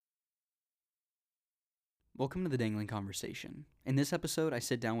Welcome to the Dangling Conversation. In this episode, I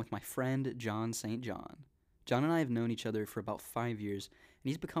sit down with my friend, Jon St. John. John and I have known each other for about 5 years, and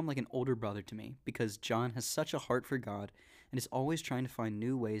he's become like an older brother to me because John has such a heart for God and is always trying to find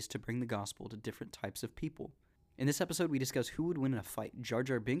new ways to bring the gospel to different types of people. In this episode, we discuss who would win in a fight, Jar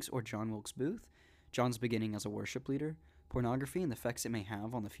Binks or John Wilkes Booth, John's beginning as a worship leader, pornography and the effects it may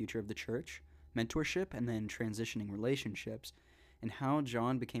have on the future of the church, mentorship and then transitioning relationships, and how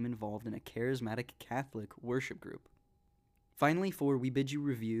John became involved in a charismatic Catholic worship group. Finally, for We Bid You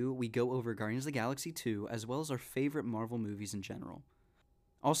Review, we go over Guardians of the Galaxy 2, as well as our favorite Marvel movies in general.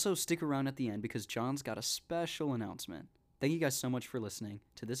 Also, stick around at the end because John's got a special announcement. Thank you guys so much for listening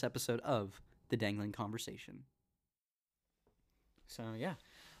to this episode of The Dangling Conversation. So,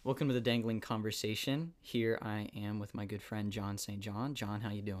 welcome to The Dangling Conversation. Here I am with my good friend, Jon St. John. John, how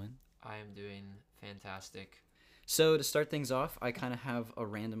you doing? I am doing fantastic. So to start things off, I kind of have a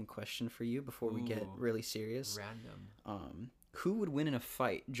random question for you before we get Ooh, really serious. Random. Who would win in a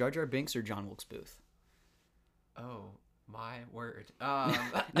fight, Jar Binks or John Wilkes Booth? Oh my word.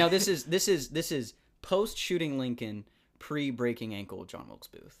 Now this is post shooting Lincoln, pre breaking ankle John Wilkes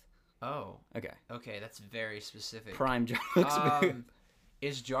Booth. Oh. Okay, That's very specific. prime John Wilkes Booth.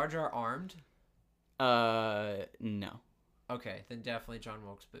 Is Jar Jar armed? No. Okay, then definitely John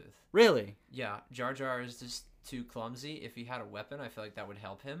Wilkes Booth. Really? Yeah, Jar Jar is just too clumsy. If he had a weapon, I feel like that would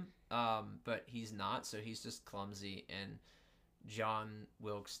help him. But he's not, so he's just clumsy. And John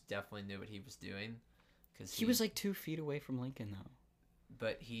Wilkes definitely knew what he was doing, because He was like 2 feet away from Lincoln, though.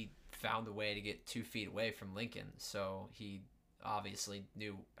 But he found a way to get 2 feet away from Lincoln, so he obviously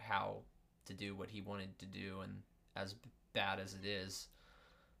knew how to do what he wanted to do, and as bad as it is.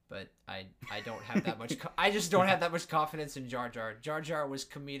 But I don't have that much. I just don't have that much confidence in Jar Jar. Jar Jar was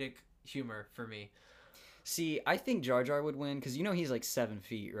comedic humor for me. See, I think Jar would win because he's like 7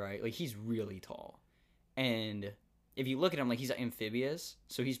 feet, right? Like he's really tall, and if you look at him, like he's amphibious,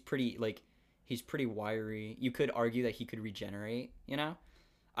 so he's pretty wiry. You could argue that he could regenerate.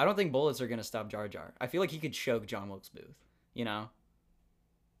 I don't think bullets are gonna stop Jar Jar. I feel like he could choke John Wilkes Booth.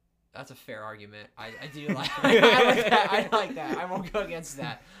 That's a fair argument. I do like. I like that. I won't go against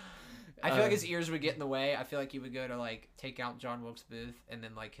that. I feel like his ears would get in the way. I feel like he would go to like take out John Wilkes Booth, and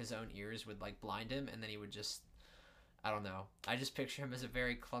then like his own ears would like blind him, and then he would just, I don't know. I just picture him as a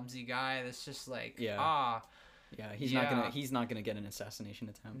very clumsy guy that's just like, Yeah, he's not gonna get an assassination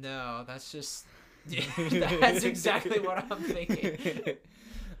attempt. No, that's just that's exactly what I'm thinking.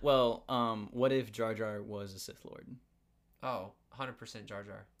 Well, what if Jar Jar was a Sith Lord? Oh, 100% Jar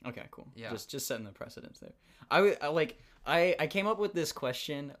Jar. Okay, cool. Yeah. Just setting the precedence there. I came up with this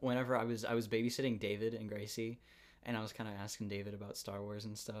question whenever I was babysitting David and Gracie, and I was kind of asking David about Star Wars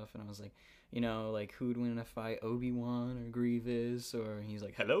and stuff, and I was like, like who would win in a fight, Obi-Wan or Grievous? Or he's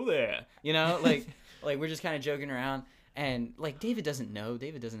like, hello there. Like we're just kind of joking around, and like David doesn't know.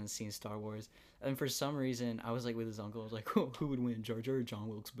 David doesn't see Star Wars, and for some reason I was like with his uncle. I was like, who would win, Jar Jar or John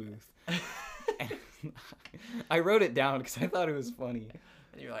Wilkes Booth? And I wrote it down because I thought it was funny.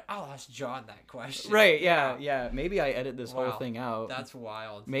 And you're like, I'll ask John that question. Right, yeah. Maybe I edit this whole thing out. That's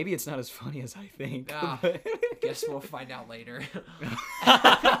wild. Maybe it's not as funny as I think. Guess we'll find out later.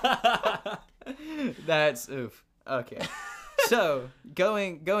 That's oof. Okay. So,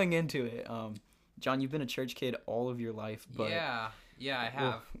 going into it, John, you've been a church kid all of your life, but Yeah, I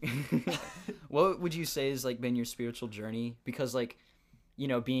have. What would you say has like been your spiritual journey? Because like,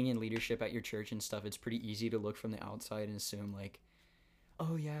 being in leadership at your church and stuff, it's pretty easy to look from the outside and assume like,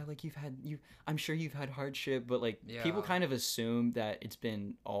 oh yeah, like I'm sure you've had hardship, but like people kind of assume that it's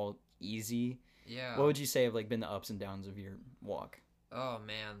been all easy. Yeah. What would you say have like been the ups and downs of your walk? Oh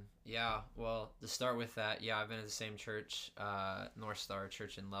man, yeah. Well, to start with that, I've been at the same church, North Star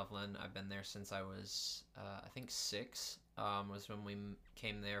Church in Loveland. I've been there since I was, I think 6. Was when we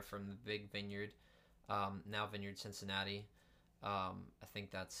came there from the big vineyard, now Vineyard Cincinnati. I think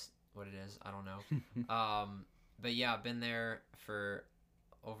that's what it is. I don't know. But yeah, I've been there for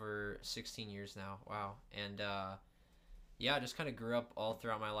over 16 years now. Wow. And I just kind of grew up all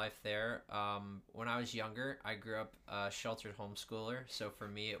throughout my life there. When I was younger, I grew up a sheltered homeschooler, so for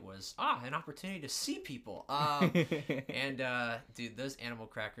me it was an opportunity to see people. And dude, those animal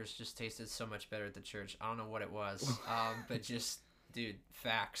crackers just tasted so much better at the church. I don't know what it was, but just dude,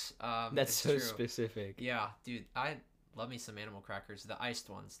 facts. That's so true. Specific. Yeah, dude, I love me some animal crackers. The iced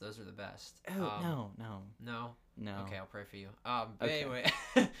ones, those are the best. Oh, no. Okay, I'll pray for you. Okay. Anyway,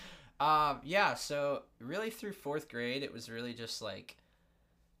 so really through 4th grade, it was really just like,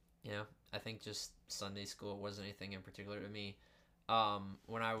 I think just Sunday school wasn't anything in particular to me.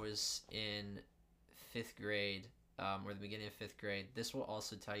 When I was in 5th grade, or the beginning of 5th grade. This will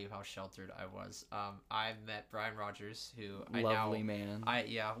also tell you how sheltered I was. I met Brian Rogers, who Lovely man.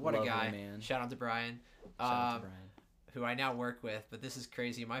 What Lovely a guy. man. Shout out to Brian. Shout out to Brian. Who I now work with. But this is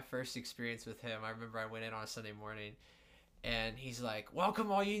crazy. My first experience with him, I remember I went in on a Sunday morning, and he's like, "Welcome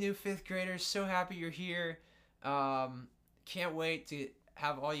all you new 5th graders. So happy you're here. Can't wait to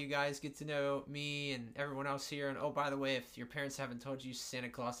have all you guys get to know me and everyone else here. And oh, by the way, if your parents haven't told you, Santa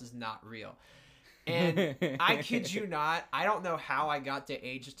Claus is not real." And I kid you not, I don't know how I got to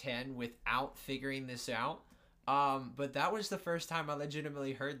age 10 without figuring this out. But that was the first time I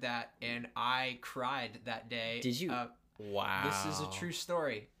legitimately heard that, and I cried that day. Did you? Wow. This is a true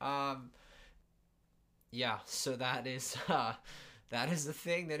story. Yeah, so that is the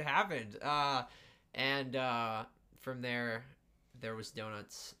thing that happened. And from there was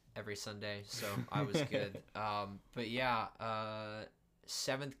donuts every Sunday, so I was good. But yeah,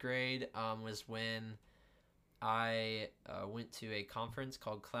 7th grade was when I went to a conference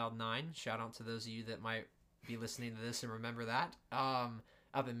called Cloud 9. Shout out to those of you that might be listening to this and remember that.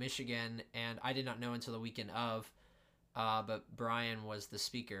 Up in Michigan, and I did not know until the weekend of, but Brian was the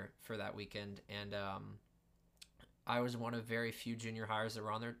speaker for that weekend, and I was one of very few junior hires that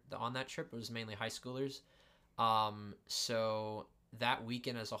were on that trip. It was mainly high schoolers. So that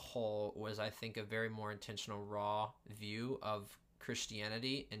weekend as a whole was, I think, a very more intentional, raw view of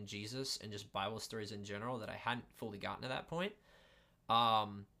Christianity and Jesus and just Bible stories in general that I hadn't fully gotten to that point.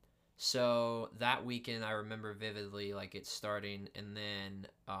 So that weekend I remember vividly, like, it starting, and then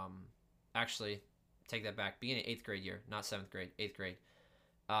actually take that back, beginning 8th grade year, not 7th grade, 8th grade.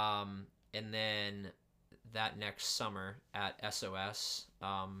 And then that next summer at SOS,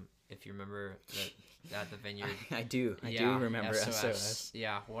 if you remember at the Vineyard. I do remember SOS.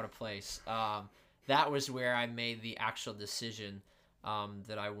 Yeah, what a place. That was where I made the actual decision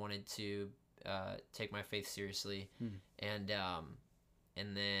that I wanted to take my faith seriously. And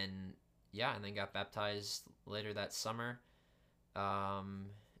then got baptized later that summer.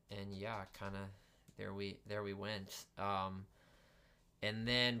 And yeah, kind of there we went. And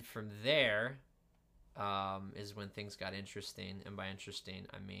then from there is when things got interesting. And by interesting,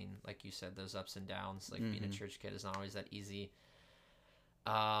 I mean, like you said, those ups and downs. Like, being a church kid is not always that easy.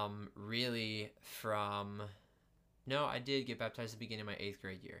 Really no, I did get baptized at the beginning of my 8th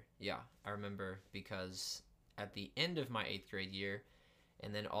grade year. Yeah, I remember, because at the end of my 8th grade year,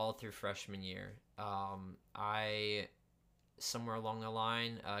 and then all through freshman year, I, somewhere along the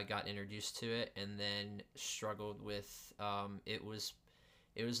line, got introduced to it, and then struggled with, it was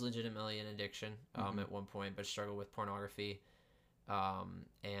legitimately an addiction at one point, but struggled with pornography,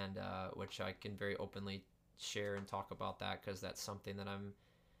 and which I can very openly share and talk about that, because that's something that I'm,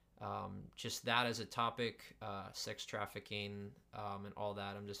 just that as a topic, sex trafficking, and all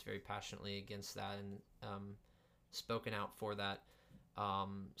that, I'm just very passionately against that, and spoken out for that.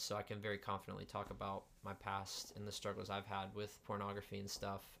 So I can very confidently talk about my past and the struggles I've had with pornography and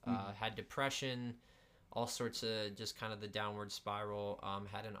stuff. Had depression, all sorts of just kind of the downward spiral.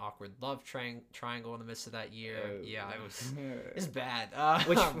 Had an awkward love triangle in the midst of that year. Oh. Yeah, it's bad.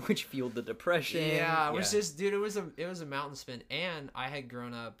 Which fueled the depression. Yeah, it was just, dude, it was a mountain spin. And I had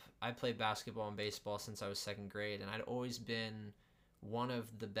grown up, I played basketball and baseball since I was 2nd grade, and I'd always been one of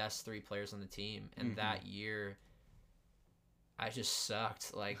the best 3 players on the team. And that year, I just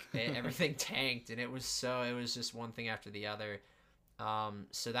sucked. Like, everything tanked, and it was just one thing after the other.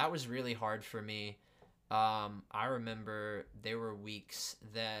 So that was really hard for me. I remember there were weeks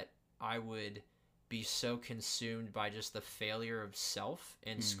that I would be so consumed by just the failure of self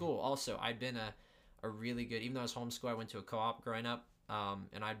in school. Also, I'd been a really good, even though I was homeschooled, I went to a co-op growing up,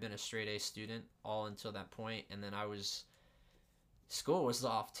 and I'd been a straight A student all until that point, and then school was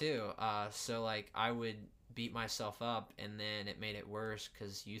off too. So, like, I would beat myself up, and then it made it worse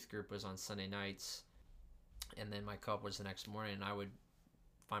because youth group was on Sunday nights, and then my co-op was the next morning, and I would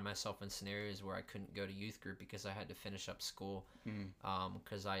find myself in scenarios where I couldn't go to youth group because I had to finish up school,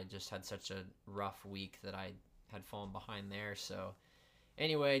 because I had just had such a rough week that I had fallen behind there. So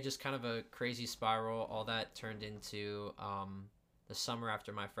anyway, just kind of a crazy spiral. All that turned into the summer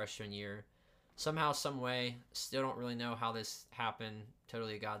after my freshman year. Somehow, some way, still don't really know how this happened.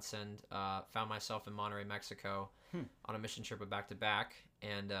 Totally a godsend. Found myself in Monterrey, Mexico, on a mission trip of back-to-back,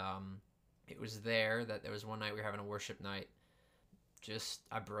 and it was there that there was one night we were having a worship night.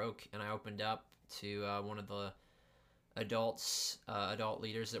 I broke, and I opened up to one of the adult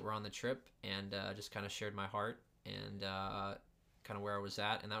leaders that were on the trip, and just kind of shared my heart and kind of where I was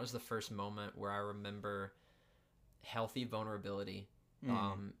at. And that was the first moment where I remember healthy vulnerability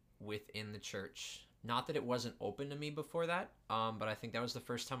within the church. not that it wasn't open to me before that, but I think that was the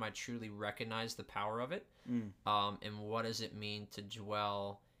first time I truly recognized the power of it. And what does it mean to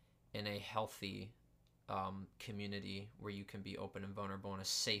dwell in a healthy community where you can be open and vulnerable in a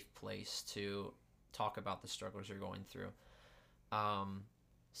safe place to talk about the struggles you're going through.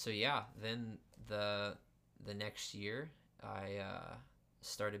 So yeah, then the next year I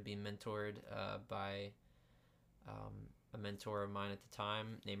started being mentored by a mentor of mine at the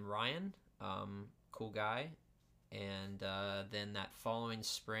time named Ryan, cool guy. And then that following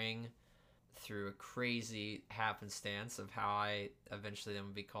spring, through a crazy happenstance of how I eventually then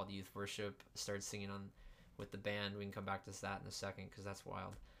would be called youth worship, started singing with the band. We can come back to that in a second because that's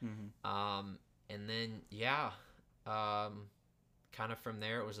wild. And then kind of from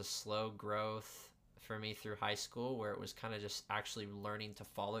there it was a slow growth for me through high school, where it was kind of just actually learning to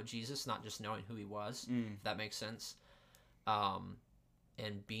follow Jesus, not just knowing who he was, if that makes sense.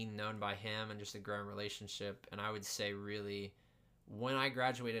 And being known by him and just a growing relationship. And I would say really when I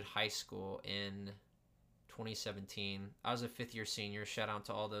graduated high school in 2017, I was a 5th-year senior. Shout out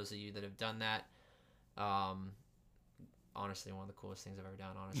to all those of you that have done that. Honestly, one of the coolest things I've ever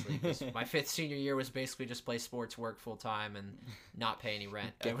done, honestly. 'Cause my 5th senior year was basically just play sports, work full-time, and not pay any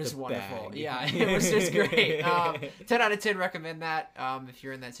rent. It was wonderful. Bag. Yeah, it was just great. 10 out of 10 recommend that. If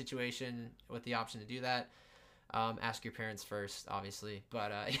you're in that situation with the option to do that. Ask your parents first, obviously.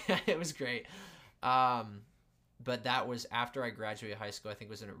 But yeah, it was great. But that was after I graduated high school, I think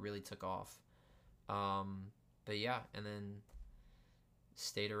was when it really took off. But yeah, and then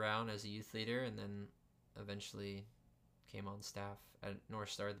stayed around as a youth leader, and then eventually came on staff at North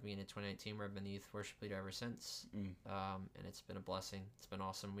Star at the beginning of 2019, where I've been the youth worship leader ever since. And it's been a blessing. It's been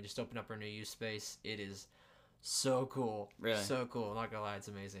awesome. We just opened up our new youth space. It is so cool. Really? So cool. I'm not gonna lie, it's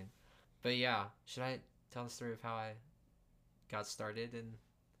amazing. But yeah, should I tell the story of how I got started in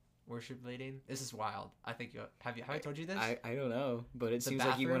worship leading? This is wild. I think have I told you this? I don't know, but it seems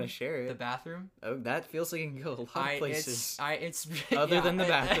like you want to share it. The bathroom? Oh, that feels like it can go a lot of places. It's other than the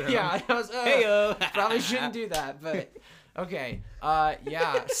bathroom. Yeah, I was Heyo. probably shouldn't do that, but okay.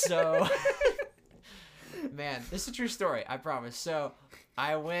 Yeah, so man, this is a true story, I promise. So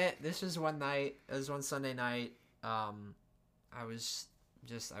I went, this was one night, it was one Sunday night. I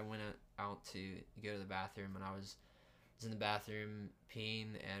went out to go to the bathroom, and I was in the bathroom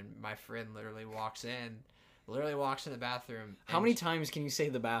peeing, and my friend literally walks in the bathroom. How many times can you say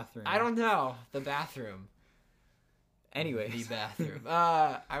the bathroom? I don't know. The bathroom. Anyways. The bathroom.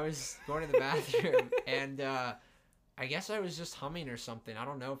 I was going to the bathroom, and I guess I was just humming or something. I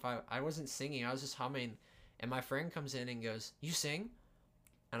don't know if I wasn't singing. I was just humming, and my friend comes in and goes, "You sing?"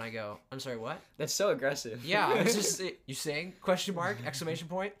 And I go, "I'm sorry, what?" That's so aggressive. Yeah, I was just, "You sing?" Question mark, exclamation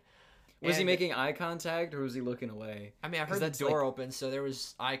point. Was he making eye contact, or was he looking away? I mean, I heard the door open, so there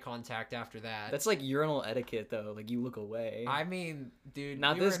was eye contact after that. That's like urinal etiquette, though. Like, you look away. I mean, dude.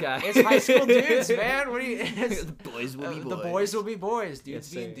 Not this guy. It's high school dudes, man. What do you... The boys will be boys. The boys will be boys.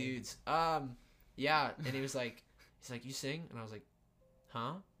 Dudes Yes, being sir. dudes. Yeah, and he was like, "You sing?" And I was like,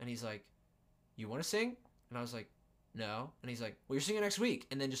 "Huh?" And he's like, "You want to sing?" And I was like, "No." And he's like, "Well, you're singing next week,"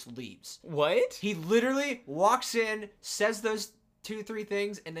 and then just leaves. What? He literally walks in, says those 2-3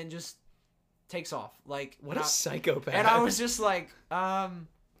 things, and then just takes off. Like, what a psychopath. And I was just like, all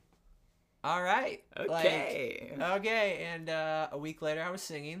right. Okay. Okay. And a week later I was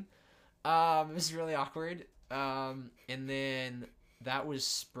singing. It was really awkward. And then that was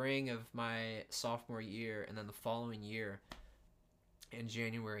spring of my sophomore year, and then the following year in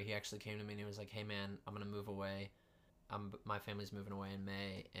January he actually came to me and he was like, "Hey man, I'm gonna move away. My family's moving away in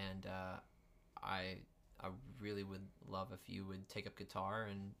May, and I really would love if you would take up guitar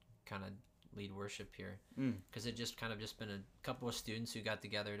and kind of lead worship here," because it just been a couple of students who got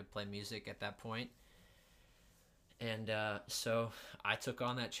together to play music at that point. And so I took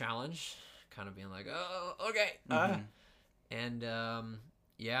on that challenge, kind of being like, "Oh, okay." And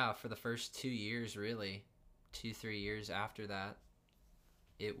yeah, for the first 2 years, really 2-3 years after that,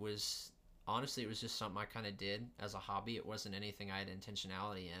 it was just something I kind of did as a hobby. It wasn't anything I had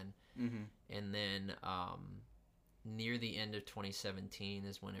intentionality in. And then near the end of 2017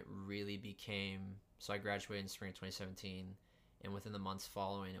 is when it really became, so I graduated in spring of 2017, and within the months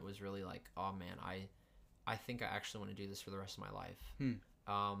following, it was really like, oh man, I think I actually want to do this for the rest of my life.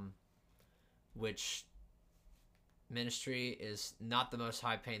 Which, ministry is not the most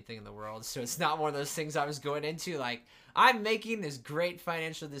high paying thing in the world, so it's not one of those things I was going into like, I'm making this great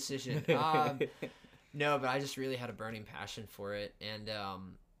financial decision. No, but I just really had a burning passion for it.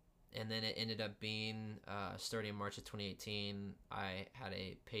 And then it ended up being, starting in March of 2018, I had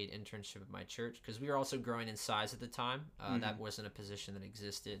a paid internship at my church, because we were also growing in size at the time. That wasn't a position that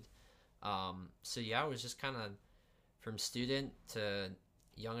existed So yeah, it was just kind of from student to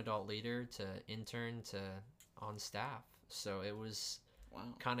young adult leader to intern to on staff. So it was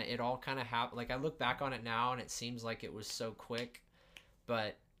Wow. it all kind of happened. Like I look back on it now and it seems like it was so quick,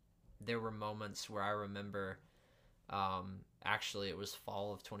 but there were moments where I remember, actually it was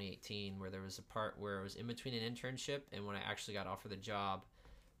fall of 2018 where there was a part where I was in between an internship and when I actually got offered the job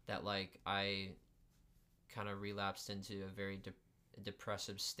that like I kind of relapsed into a very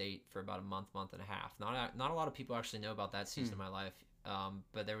depressive state for about a month and a half. Not a lot of people actually know about that season of my life,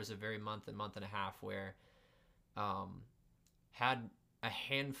 but there was a very month and a half where had a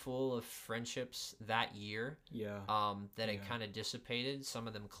handful of friendships that year. Yeah. That it kind of dissipated. Some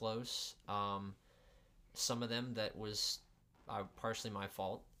of them close. Some of them that was partially my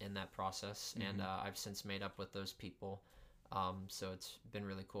fault in that process, and I've since made up with those people. So it's been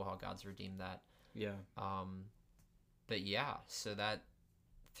really cool how God's redeemed that. Yeah. But yeah, so that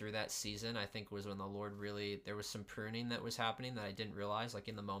through that season, I think was when the Lord really, there was some pruning that was happening that I didn't realize. Like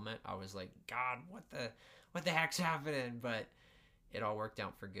in the moment, I was like, God, what the heck's happening? But it all worked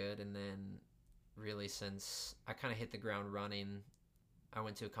out for good. And then really since I kind of hit the ground running, I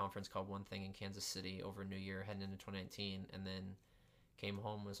went to a conference called One Thing in Kansas City over New Year heading into 2019, and then came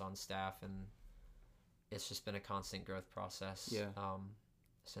home, was on staff, and it's just been a constant growth process. Yeah.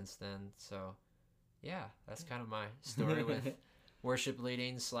 Since then. So yeah, that's kind of my story with worship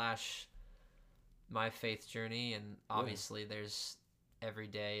leading / my faith journey. And obviously there's every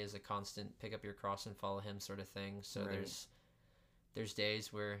day is a constant pick up your cross and follow him sort of thing. So there's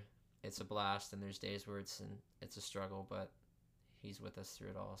days where it's a blast and there's days where it's a struggle, but he's with us through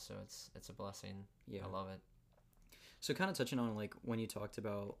it all. So it's a blessing. Yeah. I love it. So kind of touching on like when you talked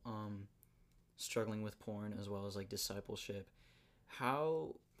about struggling with porn as well as like discipleship,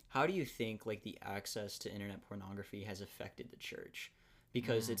 how do you think like the access to internet pornography has affected the church?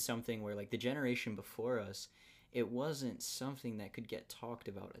 Because it's something where like the generation before us, it wasn't something that could get talked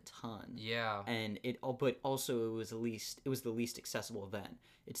about a ton. Yeah. And but also it was the least accessible then.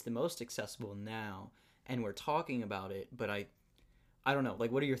 It's the most accessible now, and we're talking about it, but I don't know.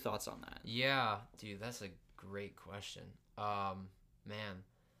 Like, what are your thoughts on that? Yeah, dude, that's a great question. Man,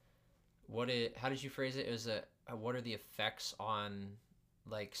 how did you phrase it? It was what are the effects on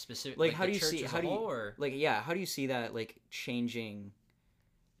like specific, like how do you see how do you like how do you see that like changing,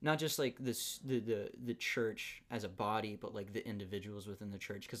 not just like the church as a body, but like the individuals within the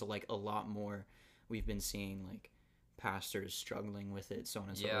church? Because like a lot more we've been seeing like pastors struggling with it, so on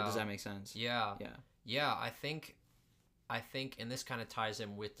and so forth. Does that make sense? Yeah. I think, and this kind of ties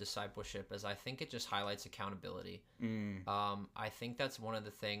in with discipleship, as I think it just highlights accountability. I think that's one of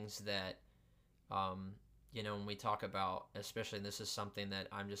the things that, when we talk about, especially, and this is something that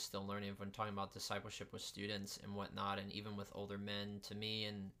I'm just still learning when talking about discipleship with students and whatnot, and even with older men to me,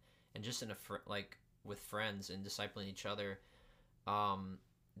 and just like with friends and discipling each other,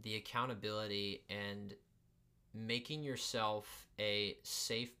 the accountability and making yourself a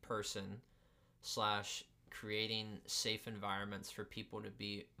safe person / creating safe environments for people to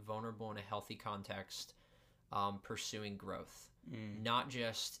be vulnerable in a healthy context, pursuing growth, not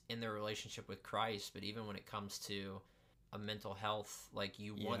just in their relationship with Christ, but even when it comes to a mental health. Like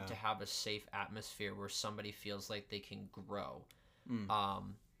you want to have a safe atmosphere where somebody feels like they can grow,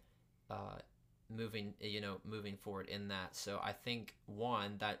 moving forward in that. So I think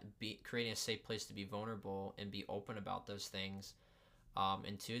one, that creating a safe place to be vulnerable and be open about those things.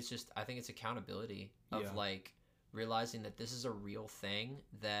 And two, it's just, I think it's accountability of like realizing that this is a real thing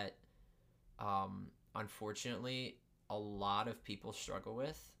that, unfortunately, a lot of people struggle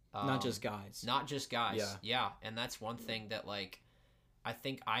with. Not just guys. Yeah. And that's one thing that like, I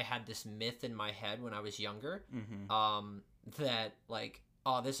think I had this myth in my head when I was younger, that like,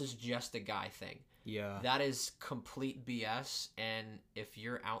 oh, this is just a guy thing. Yeah. That is complete BS. And if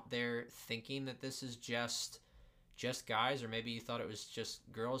you're out there thinking that this is just guys, or maybe you thought it was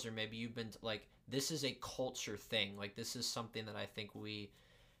just girls, or maybe you've been like, this is a culture thing. Like this is something that I think we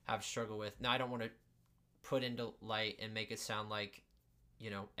have struggled with. Now I don't want to put into light and make it sound like,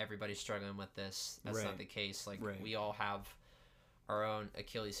 everybody's struggling with this. That's not the case. Like we all have our own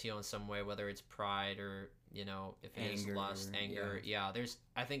Achilles heel in some way, whether it's pride or, if it is lust, anger. Yeah.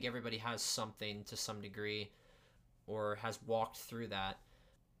 I think everybody has something to some degree or has walked through that.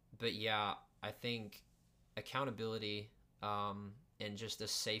 But yeah, I think accountability, and just a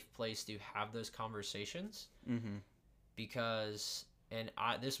safe place to have those conversations, because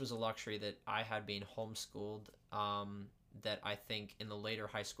this was a luxury that I had being homeschooled, that I think in the later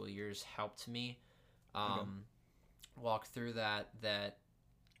high school years helped me walk through that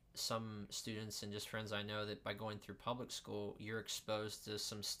some students and just friends I know that by going through public school, you're exposed to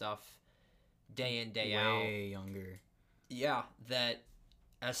some stuff day in, day out. Way younger. Yeah, that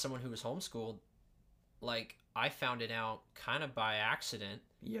as someone who was homeschooled, like, I found it out kind of by accident.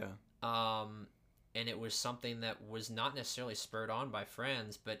 Yeah. And it was something that was not necessarily spurred on by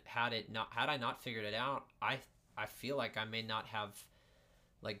friends, but had I not figured it out, I feel like I may not have,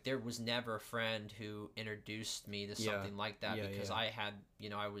 like, there was never a friend who introduced me to something like that, because I had,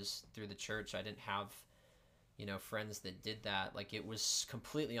 I was through the church. I didn't have, friends that did that. Like, it was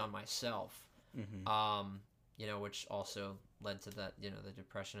completely on myself. Which also led to that, the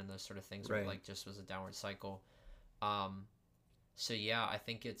depression and those sort of things, where, like, just was a downward cycle. So yeah, I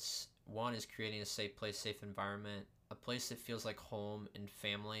think it's, one is creating a safe place, safe environment, a place that feels like home and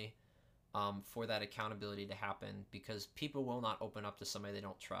family, for that accountability to happen, because people will not open up to somebody they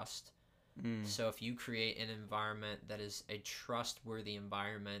don't trust. So if you create an environment that is a trustworthy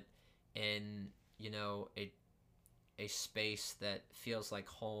environment, in, a space that feels like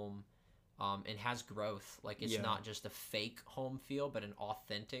home, and has growth, like, it's not just a fake home feel, but an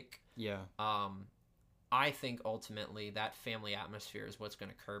authentic. I think ultimately that family atmosphere is what's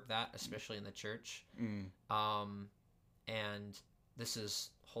going to curb that, especially in the church. And this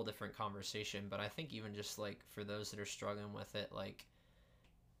is a whole different conversation, but I think even just, like, for those that are struggling with it, like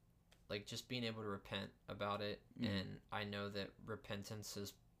just being able to repent about it. And I know that repentance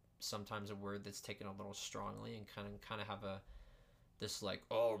is sometimes a word that's taken a little strongly, and kind of have this, like,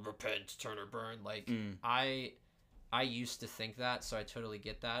 oh, repent, turn or burn. Like, I used to think that, so I totally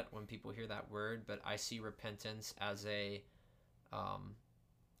get that when people hear that word, but I see repentance as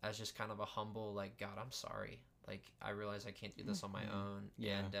as just kind of a humble, like, God, I'm sorry. Like, I realize I can't do this on my own.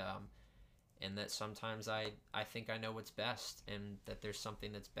 And that sometimes I think I know what's best, and that there's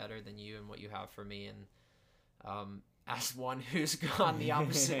something that's better than you and what you have for me. And as one who's gone the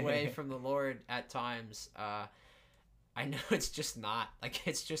opposite way from the Lord at times, I know it's just not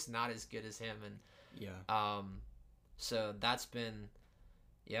as good as him. And so that's been,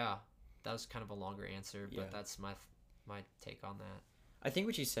 that was kind of a longer answer, but that's my take on that. I think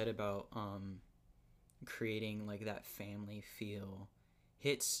what you said about creating, like, that family feel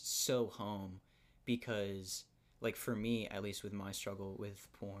hits so home, because, like, for me, at least with my struggle with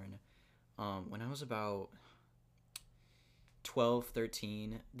porn, when I was about 12,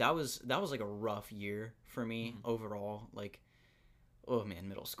 13, that was like a rough year for me overall. Like, oh man,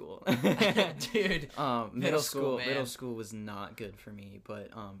 middle school. Dude, middle school was not good for me, but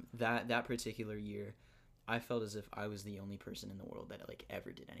that particular year, I felt as if I was the only person in the world that, like,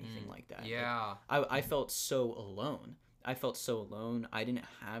 ever did anything like that. Like, I felt so alone. I didn't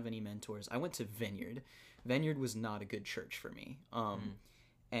have any mentors. I went to Vineyard. Vineyard was not a good church for me.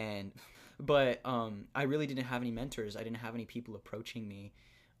 But I really didn't have any mentors. I didn't have any people approaching me,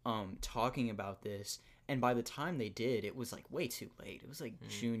 talking about this. And by the time they did, it was, like, way too late. It was, like,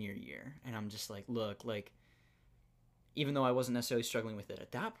 junior year. And I'm just like, look, like, even though I wasn't necessarily struggling with it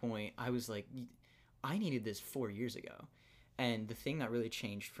at that point, I was like, I needed this 4 years ago. And the thing that really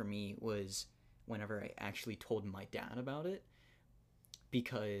changed for me was whenever I actually told my dad about it.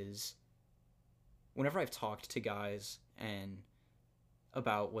 Because whenever I've talked to guys and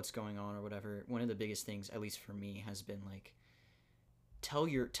about what's going on or whatever, one of the biggest things, at least for me, has been, like, tell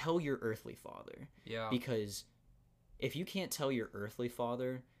your earthly father. Because if you can't tell your earthly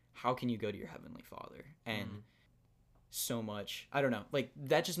father, how can you go to your heavenly father? And so much, I don't know, like,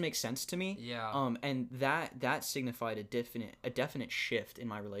 that just makes sense to me. And that signified a definite shift in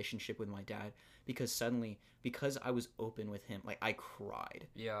my relationship with my dad, because suddenly, because I was open with him, like, I cried.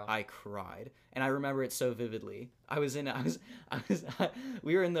 And I remember it so vividly. We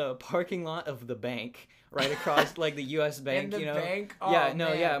were in the parking lot of the bank right across, like, the US bank, bank? Oh,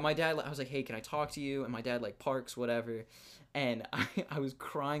 man. My dad, I was like, hey, can I talk to you? And my dad, like, parks, whatever. And I was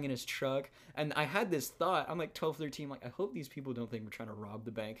crying in his truck, and I had this thought. I'm like 12, 13, like, I hope these people don't think we're trying to rob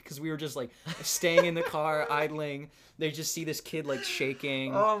the bank, because we were just, like, staying in the car, idling. They just see this kid, like,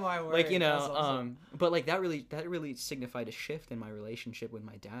 shaking. Oh my word! Like, That's awesome. But, like, that really signified a shift in my relationship with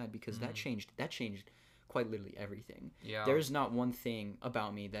my dad, because that changed quite literally everything. There's not one thing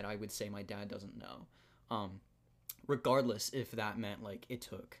about me that I would say my dad doesn't know. Regardless if that meant, like, it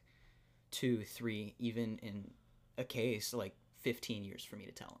took 2, 3, even in a case, like, 15 years for me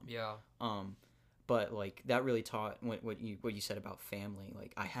to tell him. But, like, that really taught what you said about family.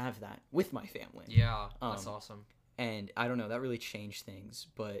 Like, I have that with my family. That's awesome. And I don't know, that really changed things.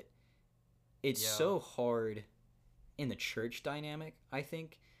 But it's so hard in the church dynamic, I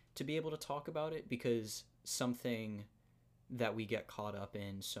think, to be able to talk about it, because something that we get caught up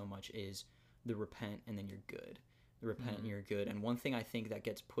in so much is the repent and then you're good. The repent and you're good. And one thing I think that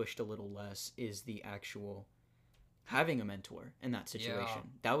gets pushed a little less is the actual having a mentor in that situation.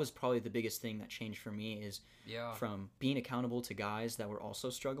 That was probably the biggest thing that changed for me, is from being accountable to guys that were also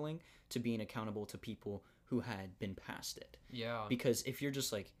struggling to being accountable to people who had been past it. Yeah. Because if you're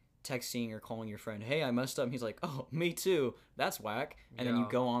just like texting or calling your friend, hey, I messed up, and he's like, oh, me too, that's whack, and then you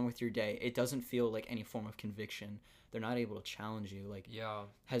go on with your day, it doesn't feel like any form of conviction. They're not able to challenge you. Like,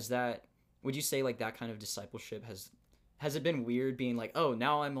 would you say like that kind of discipleship has it been weird being like, oh,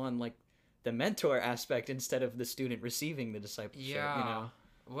 now I'm on like the mentor aspect instead of the student receiving the discipleship? You know?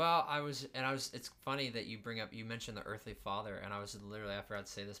 Well, it's funny that you mentioned the earthly father, and I forgot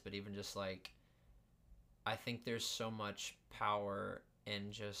to say this, but even just like, I think there's so much power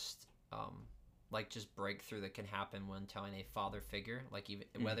in just breakthrough that can happen when telling a father figure, like even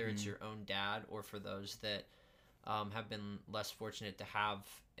whether it's your own dad, or for those that have been less fortunate to have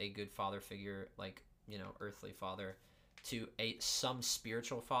a good father figure, like, you know, earthly father, to some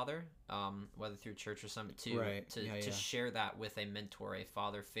spiritual father, whether through church or something, to share that with a mentor, a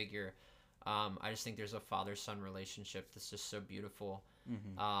father figure. I just think there's a father-son relationship that's just so beautiful.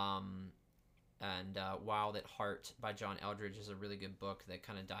 And Wild at Heart by John Eldredge is a really good book that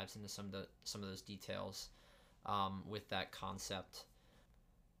kind of dives into some of those details with that concept.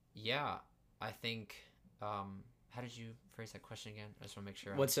 Yeah, I think. How did you phrase that question again? I just want to make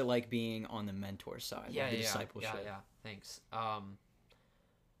sure. What's it like being on the mentor side? The discipleship? Yeah. Thanks.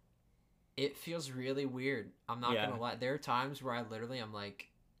 It feels really weird. I'm not gonna lie. There are times where I'm like,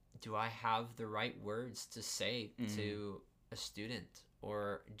 do I have the right words to say to a student,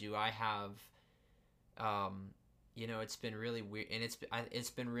 or do I have, you know, it's been really weird, and it's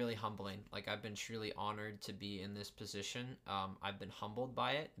been really humbling. Like, I've been truly honored to be in this position. I've been humbled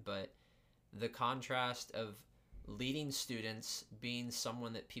by it, but the contrast of leading students, being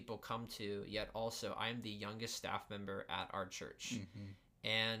someone that people come to, yet also I am the youngest staff member at our church.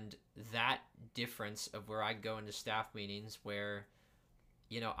 And that difference of where I go into staff meetings where,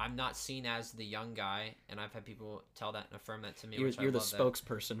 you know, I'm not seen as the young guy, and I've had people tell that and affirm that to me. You're the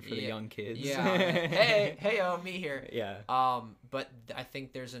spokesperson for the young kids. Hey, me here. But I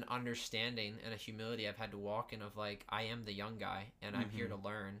think there's an understanding and a humility I've had to walk in of, like, I am the young guy, and I'm here to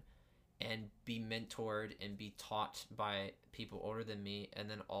learn and be mentored and be taught by people older than me. And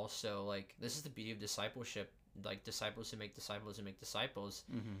then also, like, this is the beauty of discipleship, like disciples who make disciples who make disciples,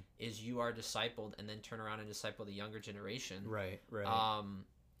 is you are discipled and then turn around and disciple the younger generation. Right.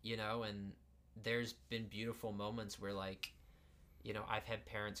 You know, and there's been beautiful moments where, like, you know, I've had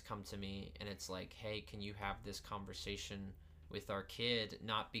parents come to me and it's like, hey, can you have this conversation with our kid?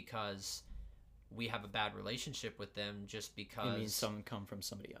 Not because we have a bad relationship with them, just because it means some come from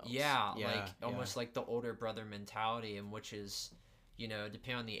somebody else. Almost like the older brother mentality, and which is, you know,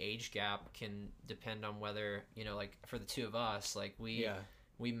 depending on the age gap, can depend on whether, you know, like for the two of us, like we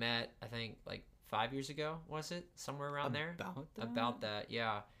met, I think, like 5 years ago, was it? Somewhere around there? About that,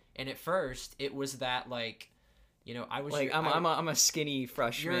 yeah. And at first, it was that, like, you know, I was like, I'm a skinny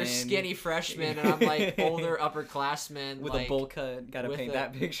freshman. You're a skinny freshman, and I'm like older upperclassmen with a bowl cut. Gotta paint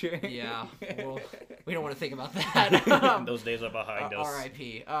that picture. Yeah, well, we don't want to think about that. Those days are behind us.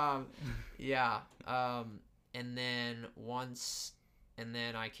 R.I.P. And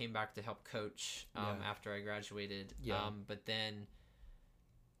then I came back to help coach after I graduated. But then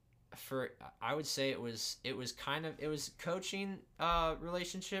I would say it was coaching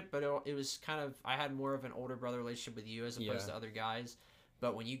relationship, but it was kind of, I had more of an older brother relationship with you as opposed to other guys.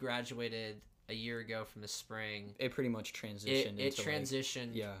 But when you graduated a year ago from the spring, it pretty much transitioned. It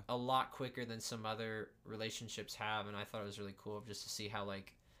transitioned a lot quicker than some other relationships have, and I thought it was really cool just to see how,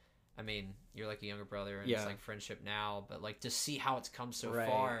 like, I mean, you're like a younger brother, and it's like friendship now, but like to see how it's come so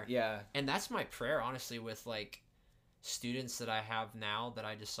far. And that's my prayer, honestly, with like students that I have now that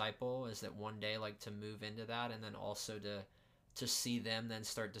I disciple, is that one day, like, to move into that, and then also to see them then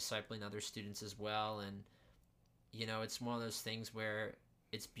start discipling other students as well. And, you know, it's one of those things where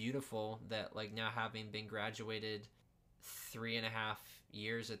it's beautiful that, like, now having been graduated 3.5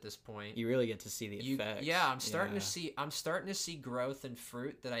 years at this point, you really get to see the effects. I'm starting to see growth and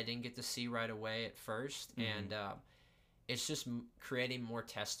fruit that I didn't get to see right away at first. And it's just creating more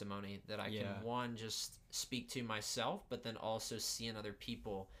testimony that I can, one, just speak to myself, but then also see in other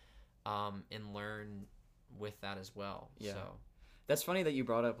people, and learn with that as well. So that's funny that you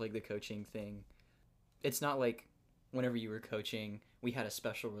brought up, like, the coaching thing. It's not like whenever you were coaching, we had a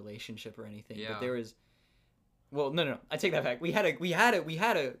special relationship or anything, but there was, well, no, I take that back. We had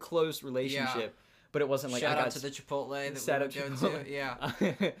a close relationship. But it wasn't like, shout out to the Chipotle that we would go to. Yeah.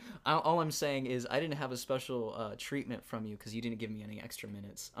 All I'm saying is I didn't have a special treatment from you because you didn't give me any extra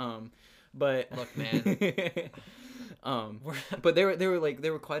minutes. But look, man. But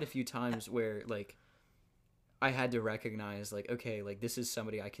there were quite a few times where, like, I had to recognize, like, okay, like, this is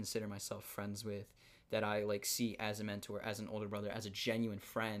somebody I consider myself friends with, that I, like, see as a mentor, as an older brother, as a genuine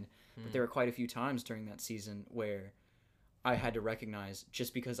friend. But there were quite a few times during that season where I had to recognize,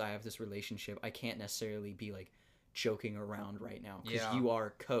 just because I have this relationship, I can't necessarily be, like, joking around right now, because Yeah. you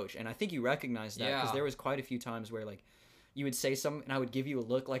are coach. And I think you recognize that, because there was quite a few times where, like, you would say something and I would give you a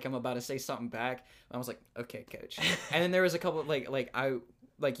look like I'm about to say something back, and I was like, okay, coach. And then there was a couple of,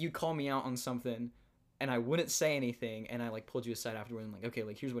 like you'd call me out on something and I wouldn't say anything, and I, like, pulled you aside afterward and, like, okay,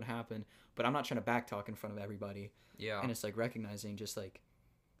 like, here's what happened, but I'm not trying to backtalk in front of everybody. Yeah. And it's, like, recognizing just, like,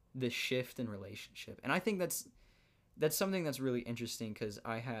 the shift in relationship. And I think that's something that's really interesting, because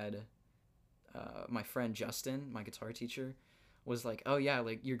I had my friend Justin, my guitar teacher, was like, oh yeah,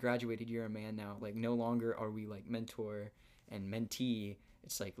 like, you're graduated, you're a man now, like, no longer are we, like, mentor and mentee.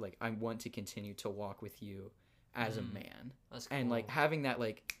 It's like I want to continue to walk with you as a man. That's cool. And, like, having that,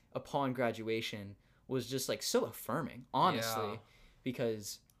 like, upon graduation was just, like, so affirming, honestly.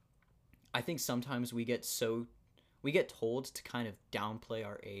 Because I think sometimes we get told to kind of downplay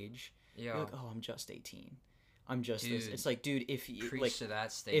our age. Yeah. You're like, oh, I'm just 18, I'm just Dude, this. It's like, dude, if you, preach like, to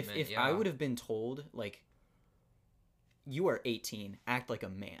that statement. if I would have been told, like, you are 18, act like a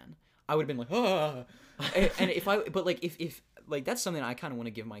man, I would have been like, ah. And if I, but, like, if like, that's something I kind of want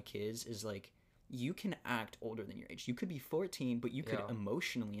to give my kids, is, like, you can act older than your age. You could be 14, but you could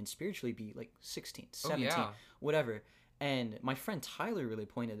emotionally and spiritually be, like, 16, 17, whatever. And my friend Tyler really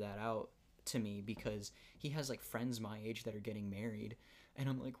pointed that out to me, because he has, like, friends my age that are getting married, and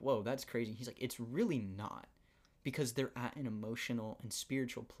I'm like, whoa, that's crazy. He's like, it's really not, because they're at an emotional and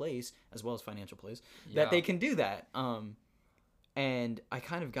spiritual place, as well as financial place, that they can do that. And I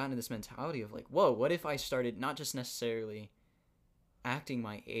kind of got into this mentality of, like, whoa, what if I started not just necessarily acting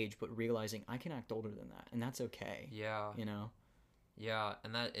my age, but realizing I can act older than that, and that's okay. Yeah. You know? Yeah,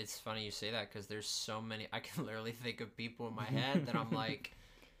 and that it's funny you say that, because there's so many, I can literally think of people in my head that I'm like,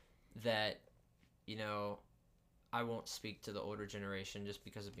 that, you know, I won't speak to the older generation just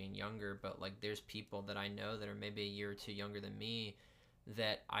because of being younger, but, like, there's people that I know that are maybe a year or two younger than me,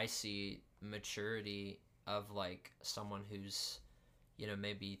 that I see maturity of, like, someone who's, you know,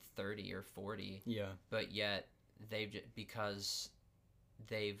 maybe 30 or 40. Yeah. But yet because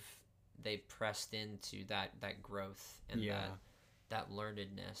they've pressed into that growth and that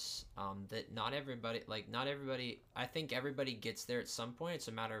learnedness, that not everybody, I think everybody gets there at some point. It's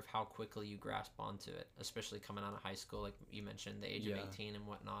a matter of how quickly you grasp onto it, especially coming out of high school, like you mentioned, the age of 18 and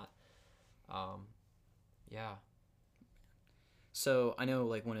whatnot. So I know,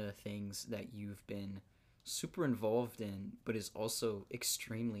 like, one of the things that you've been super involved in, but is also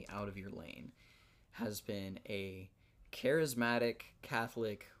extremely out of your lane, has been a charismatic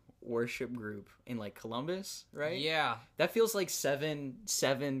Catholic worship group in, like, Columbus, right? Yeah. That feels like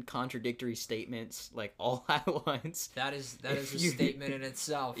seven contradictory statements, like, all at once. That is a statement in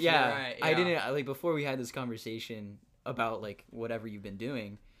itself. Yeah. You're right. Yeah. I didn't, like, before we had this conversation about, like, whatever you've been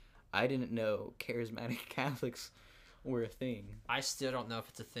doing, I didn't know charismatic Catholics were a thing. I still don't know if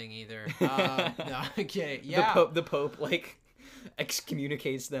it's a thing either. No, okay. Yeah. The Pope, like,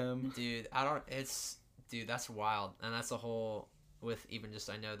 excommunicates them. Dude, dude, that's wild. And that's a whole, with even just,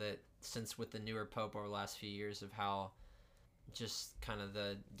 I know that since with the newer Pope over the last few years, of how just kind of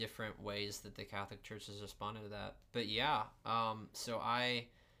the different ways that the Catholic Church has responded to that. But yeah, so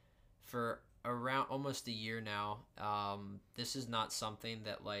for around almost a year now, this is not something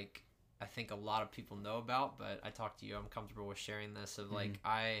that, like, I think a lot of people know about, but I talk to you, I'm comfortable with sharing this, of, like,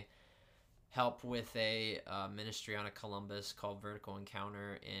 I help with a ministry on a Columbus called Vertical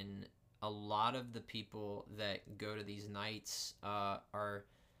Encounter, and a lot of the people that go to these nights are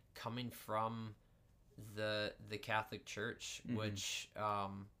coming from the Catholic Church, which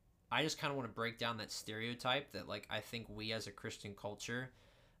I just kind of want to break down that stereotype that, like, I think we as a Christian culture,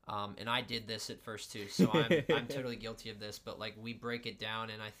 and I did this at first too, so I'm totally guilty of this, but, like, we break it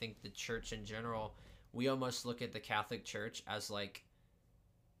down, and I think the church in general, we almost look at the Catholic Church as, like,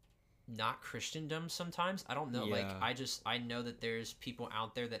 not Christendom sometimes. I don't know. Yeah. Like, I know that there's people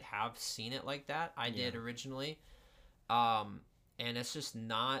out there that have seen it like that. I did originally. And it's just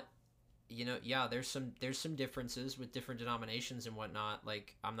not, you know, there's some differences with different denominations and whatnot.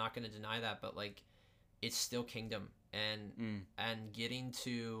 Like, I'm not going to deny that, but, like, it's still kingdom, and getting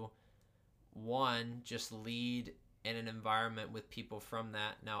to, one, just lead in an environment with people from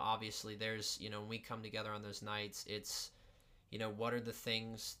that. Now, obviously there's, you know, when we come together on those nights, it's, you know, what are the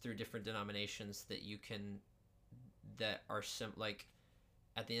things through different denominations that are like,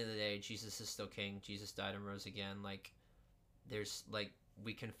 at the end of the day, Jesus is still king. Jesus died and rose again. Like, there's, like,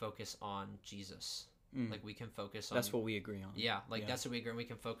 we can focus on Jesus. Like, we can focus on... That's what we agree on. Yeah, like, that's what we agree on. We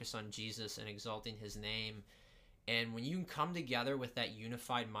can focus on Jesus and exalting his name And when you can come together with that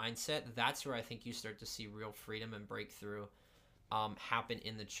unified mindset, that's where I think you start to see real freedom and breakthrough happen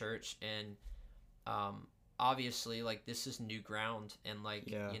in the church. And obviously, like, this is new ground, and like,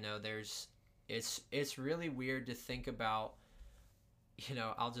 Yeah. you know, it's really weird to think about. You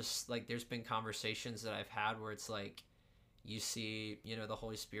know, I'll just, like, there's been conversations that I've had where it's like, you see, you know, the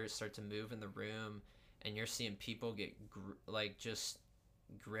Holy Spirit start to move in the room, and you're seeing people get like just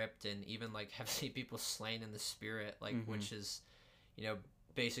gripped, and even like have seen people slain in the Spirit, like, which is, you know,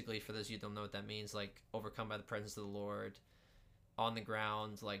 basically, for those of you who don't know what that means, like, overcome by the presence of the Lord on the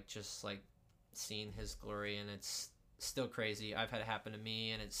ground, like, just like seeing His glory. And it's still crazy. I've had it happen to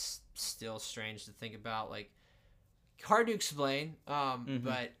me, and it's still strange to think about, like, hard to explain,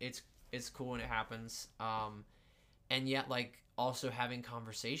 but it's cool when it happens. And yet, like, also having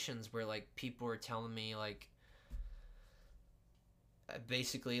conversations where, like, people are telling me, like,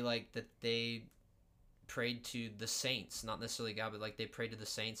 basically, like, that they prayed to the saints, not necessarily God, but like they prayed to the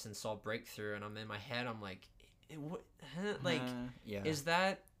saints and saw breakthrough. And I'm in my head, I'm like, what? Like, yeah. is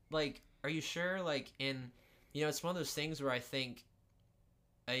that, like, are you sure? Like, in, you know, it's one of those things where I think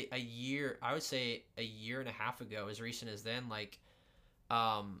a year, I would say a year and a half ago, as recent as then, like,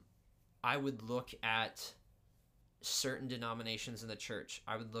 I would look at certain denominations in the church.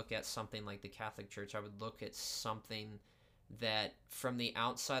 I would look at something like the Catholic Church. I would look at something that, from the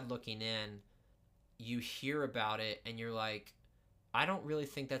outside looking in, you hear about it and you're like, I don't really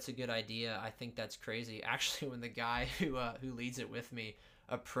think that's a good idea. I think that's crazy. Actually, when the guy who leads it with me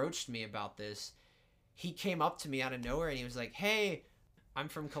approached me about this, he came up to me out of nowhere and he was like, "Hey, I'm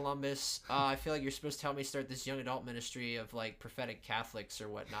from Columbus. I feel like you're supposed to help me start this young adult ministry of, like, prophetic Catholics or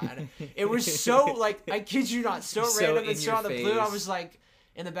whatnot." It was so, like, I kid you not, so random and so out of the blue. I was like,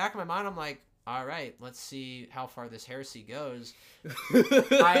 in the back of my mind, I'm like, all right, let's see how far this heresy goes.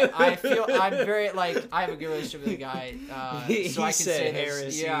 I feel I'm very, like, I have a good relationship with the guy, so I can say heresy.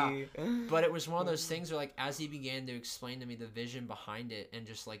 This. Yeah, but it was one of those things where, like, as he began to explain to me the vision behind it and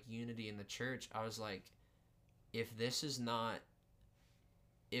just, like, unity in the church, I was like, if this is not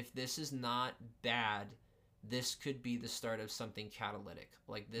bad, this could be the start of something catalytic.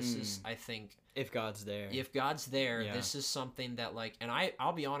 Like, this is, I think, if God's there, yeah. This is something that, like, and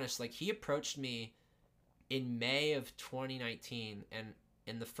I'll be honest, like, he approached me in May of 2019,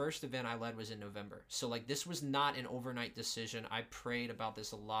 and the first event I led was in November. So, like, this was not an overnight decision. I prayed about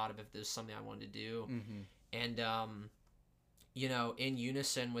this a lot, of if there's something I wanted to do. And, you know, in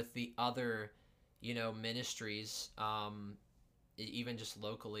unison with the other, you know, ministries, even just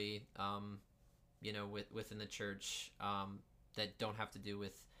locally, you know, within the church, that don't have to do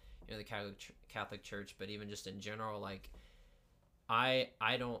with, you know, the Catholic Church, but even just in general, like, I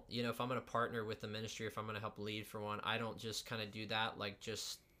don't, you know, if I'm going to partner with the ministry, if I'm going to help lead for one, I don't just kind of do that, like,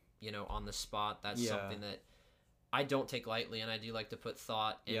 just, you know, on the spot. That's something that I don't take lightly, and I do like to put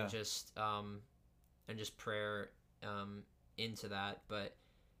thought and just prayer into that. But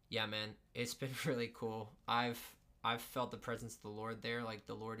yeah, man, it's been really cool. I've felt the presence of the Lord there. Like,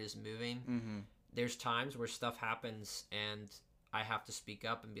 the Lord is moving. There's times where stuff happens and I have to speak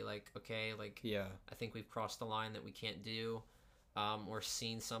up and be like, okay, like, I think we've crossed the line that we can't do. Or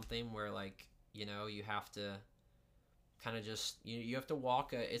seen something where, like, you know, you have to kind of just, you have to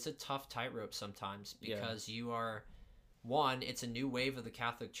walk it's a tough tightrope sometimes, because you are, one, it's a new wave of the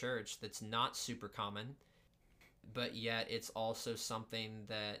Catholic Church that's not super common, but yet it's also something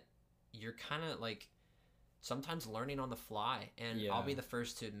that you're kind of, like, sometimes learning on the fly. And I'll be the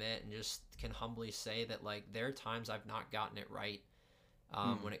first to admit and just can humbly say that, like, there are times I've not gotten it right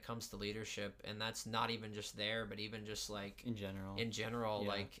when it comes to leadership. And that's not even just there, but even just, like, in general,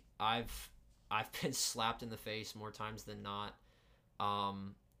 like, I've been slapped in the face more times than not.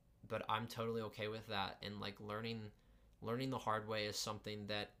 But I'm totally okay with that. And, like, learning the hard way is something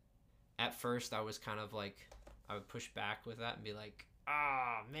that at first I was kind of like, I would push back with that and be like,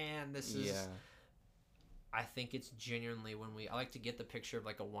 man, this is, I think it's genuinely I like to get the picture of,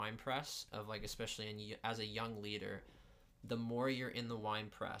 like, a wine press, of, like, especially as a young leader, the more you're in the wine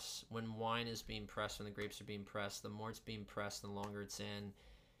press, when wine is being pressed, when the grapes are being pressed, the more it's being pressed, the longer it's in.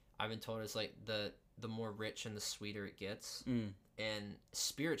 I've been told it's like the more rich and the sweeter it gets. And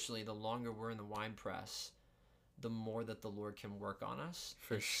spiritually, the longer we're in the wine press, the more that the Lord can work on us.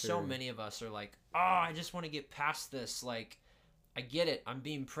 For sure. So many of us are like, I just want to get past this. Like, I get it, I'm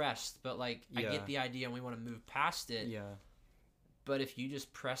being pressed, but, like, I get the idea and we want to move past it. But if you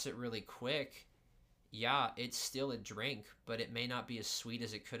just press it really quick, it's still a drink, but it may not be as sweet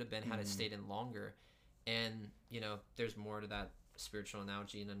as it could have been had it stayed in longer. And, you know, there's more to that spiritual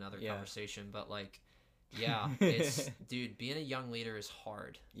analogy in another conversation, but, like, it's, dude, being a young leader is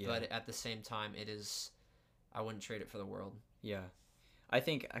hard, but at the same time, it is I wouldn't trade it for the world. Yeah. I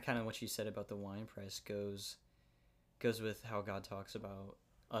think kind of what you said about the wine press goes with how God talks about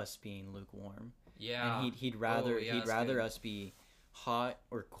us being lukewarm. Yeah. And he'd rather good. us be hot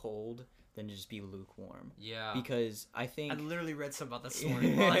or cold than just be lukewarm. Yeah. Because I think I literally read something about this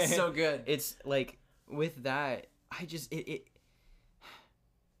morning. Oh, that's so good. It's like with that, I just it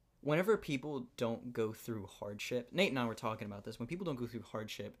whenever people don't go through hardship, Nate and I were talking about this. When people don't go through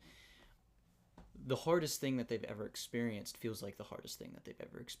hardship, the hardest thing that they've ever experienced feels like the hardest thing that they've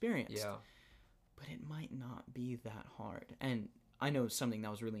ever experienced. Yeah. But it might not be that hard. And I know something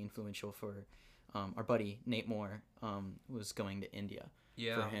that was really influential for our buddy Nate Moore was going to India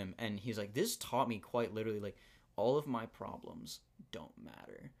for him. And he's like, this taught me quite literally, like, all of my problems don't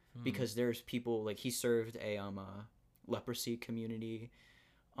matter. Because there's people, like, he served a leprosy community.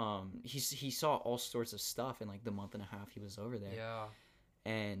 He saw all sorts of stuff in, like, the month and a half he was over there. Yeah.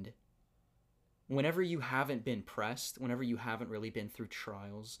 And whenever you haven't been pressed, whenever you haven't really been through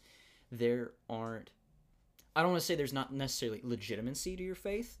trials, there aren't, I don't want to say there's not necessarily legitimacy to your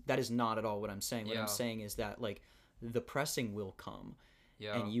faith. That is not at all what I'm saying. What I'm saying is that, like, the pressing will come,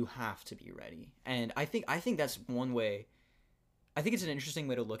 and you have to be ready. And I think that's one way. I think it's an interesting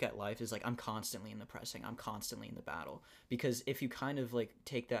way to look at life is, like, I'm constantly in the pressing. I'm constantly in the battle. Because if you kind of, like,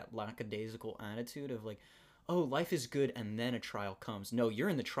 take that lackadaisical attitude of, like, oh, life is good and then a trial comes. No, you're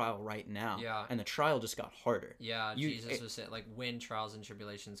in the trial right now. Yeah. And the trial just got harder. Yeah, Jesus was saying, like, when trials and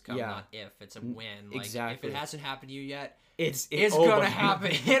tribulations come, not if. It's a when. Like, exactly. If it hasn't happened to you yet, it's going to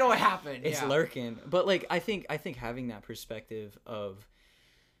happen. It'll happen. It's lurking. But, like, I think having that perspective of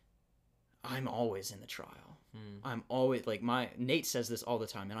I'm always in the trial. I'm always, like, Nate says this all the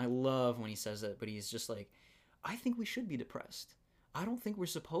time, and I love when he says it, but he's just like, I think we should be depressed. I don't think we're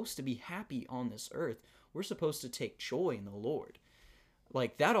supposed to be happy on this earth. We're supposed to take joy in the Lord.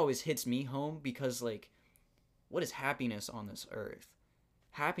 Like, that always hits me home because, like, what is happiness on this earth?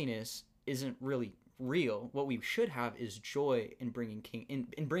 Happiness isn't really real. What we should have is joy in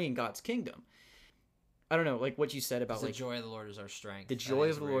bringing God's kingdom. I don't know, like what you said about, like, the joy of the Lord is our strength. The joy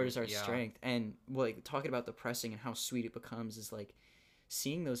of the Lord is our strength. And, like, talking about the pressing and how sweet it becomes is, like,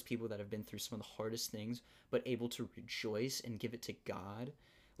 seeing those people that have been through some of the hardest things, but able to rejoice and give it to God.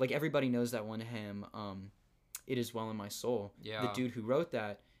 Like, everybody knows that one hymn, It Is Well in My Soul. Yeah. The dude who wrote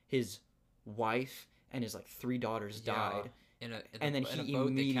that, his wife and his, like, 3 daughters died. In a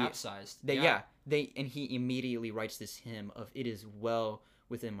boat that capsized. And he immediately writes this hymn of "It is well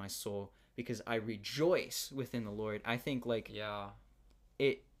within my soul because I rejoice within the Lord." I think, like,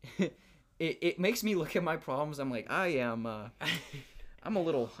 it makes me look at my problems. I'm like, I'm a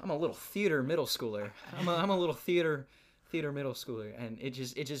little theater middle schooler. I'm a little theater middle schooler, and it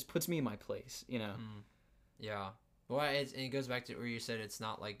just puts me in my place, you know. Yeah. Well, it goes back to where you said it's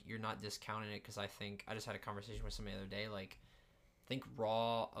not like you're not discounting it, because I think I just had a conversation with somebody the other day, like, think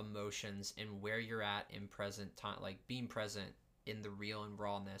raw emotions and where you're at in present time, like being present in the real and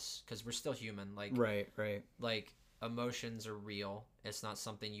rawness, because we're still human, like, right, like, emotions are real. It's not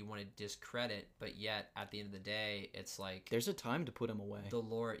something you want to discredit, but yet at the end of the day, it's like there's a time to put them away. The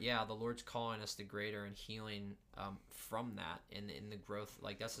Lord's calling us to greater and healing from that, in the growth,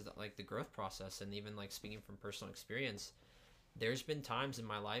 like, that's like the growth process. And even, like, speaking from personal experience, there's been times in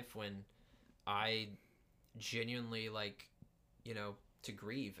my life when I genuinely, like, you know, to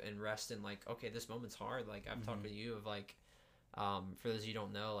grieve and rest in, like, okay, this moment's hard. Like, I've talked to you of, like, for those of you who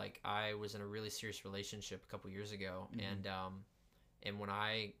don't know, like, I was in a really serious relationship a couple years ago, and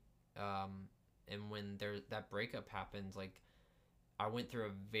when that breakup happened, like, I went through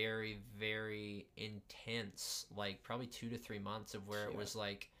a very, very intense, like, probably 2 to 3 months of where it was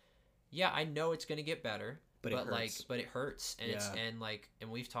like, yeah, I know it's gonna get better, but it hurts, and it's,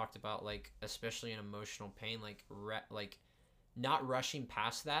 and we've talked about, like, especially in emotional pain, like, not rushing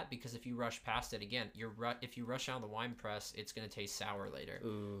past that, because if you rush past it again, if you rush down the wine press, it's gonna taste sour later.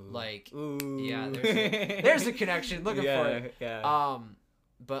 Yeah, there's a connection. Looking for it.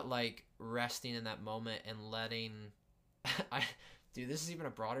 But, like, resting in that moment and letting, dude, this is even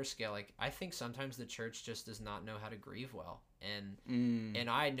a broader scale. Like, I think sometimes the church just does not know how to grieve well, and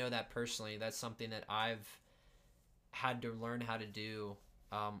I know that personally. That's something that I've had to learn how to do.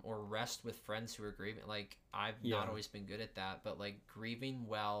 Or rest with friends who are grieving. Like, I've not always been good at that, but, like, grieving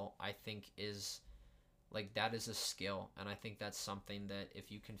well, I think is, like, that is a skill, and I think that's something that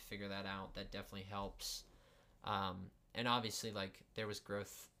if you can figure that out, that definitely helps. And obviously, like, there was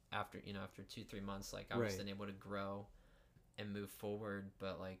growth after 2-3 months, like, I was then able to grow and move forward,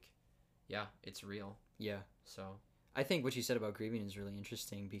 but, like, yeah, it's real. Yeah. So I think what you said about grieving is really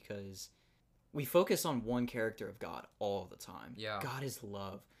interesting, because we focus on one character of God all the time. Yeah. God is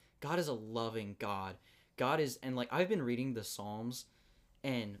love. God is a loving God. God is, and like I've been reading the Psalms,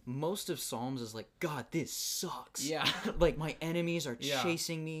 and most of Psalms is like, God, this sucks. Yeah. Like my enemies are Yeah.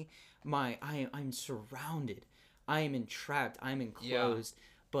 chasing me. I'm surrounded. I am entrapped. I'm enclosed.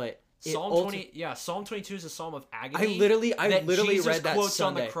 But Psalm 22 is a psalm of agony. I literally Jesus read that quotes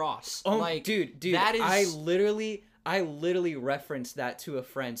Sunday on the cross. Oh, like, dude, that is... I literally referenced that to a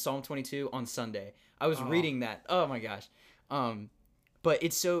friend, Psalm 22 on Sunday. I was reading that. Oh my gosh. But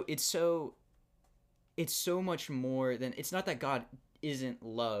it's so much more than, it's not that God isn't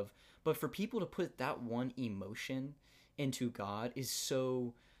love, but for people to put that one emotion into God is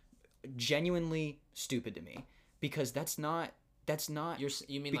so genuinely stupid to me, because that's not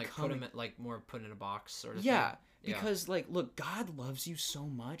you mean like put him more put in a box sort of yeah thing? Because like, look, God loves you so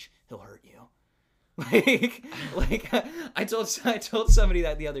much, he'll hurt you. like I told somebody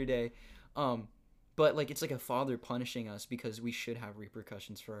that the other day, but like it's like a father punishing us because we should have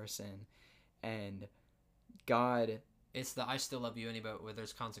repercussions for our sin, and God, it's the I still love you anyway, where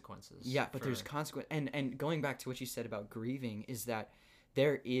there's consequences. Yeah, but there's consequence, and going back to what you said about grieving, is that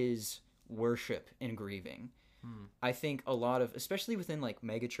there is worship in grieving. I think a lot of, especially within like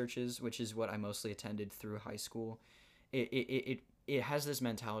mega churches, which is what I mostly attended through high school, it has this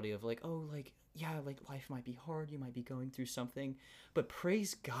mentality of like, oh, like, yeah, like life might be hard, you might be going through something, but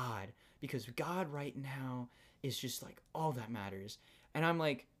praise God, because God right now is just like all that matters. And I'm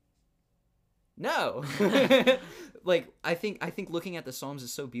like, no. Like I think looking at the Psalms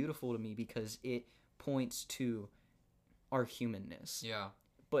is so beautiful to me because it points to our humanness. Yeah.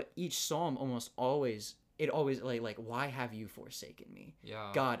 But each psalm almost always like why have you forsaken me?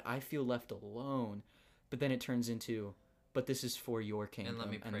 Yeah. God, I feel left alone. But then it turns into, but this is for your kingdom, and let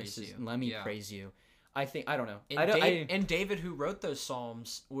me praise you. Let me praise you. I think, I don't know. And David, who wrote those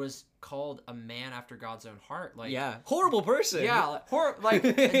psalms, was called a man after God's own heart. Like, yeah, horrible person. Yeah, like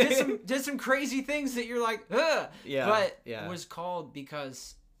did some crazy things that you're like, ugh. Yeah, but was called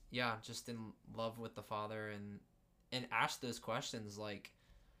because, just in love with the Father and asked those questions like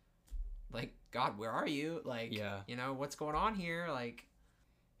God, where are you? Like, what's going on here? Like,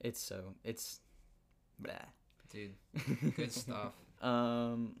 it's blah. Dude, good stuff.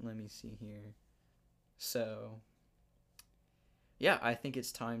 Let me see here. So, yeah, I think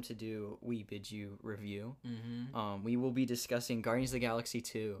it's time to do We Bid You review. Mm-hmm. We will be discussing Guardians of the Galaxy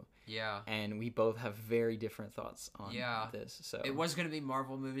 2. Yeah. And we both have very different thoughts on this. So it was going to be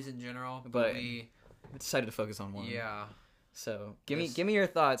Marvel movies in general, but we decided to focus on one. Yeah. So, give me your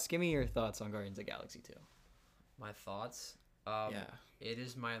thoughts. Give me your thoughts on Guardians of the Galaxy 2. My thoughts? It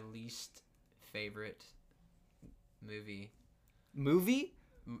is my least favorite movie. Movie?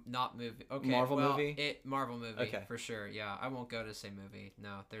 Not movie. Okay. Marvel movie? Marvel movie. Okay. For sure. Yeah. I won't go to say movie.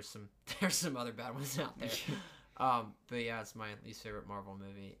 No, there's some other bad ones out there. But yeah, it's my least favorite Marvel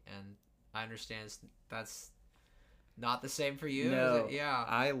movie, and I understand that's not the same for you. No. Yeah.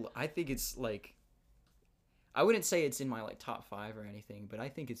 I think it's like, I wouldn't say it's in my like top 5 or anything, but I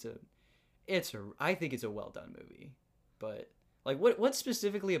think it's a well done movie. But like, what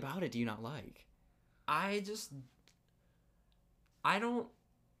specifically about it do you not like?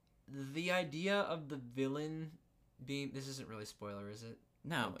 The idea of the villain being, this isn't really spoiler, is it?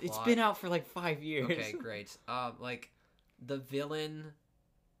 No, it's been out for like 5 years. Okay, great. Like the villain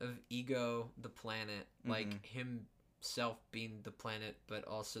of Ego, the planet, like himself being the planet, but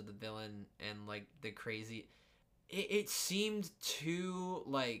also the villain, and like the crazy. It seemed too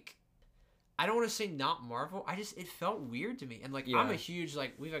like, I don't want to say not Marvel. It felt weird to me, and like I'm a huge,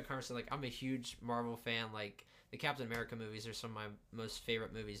 like we've had conversation, like I'm a huge Marvel fan. Like the Captain America movies are some of my most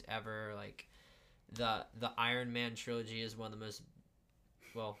favorite movies ever. Like the Iron Man trilogy is one of the most.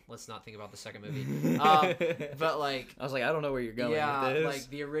 Well, let's not think about the second movie. But like, I was like, I don't know where you're going with this. Like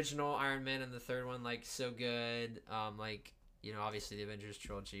the original Iron Man and the third one, like so good. Like, obviously the Avengers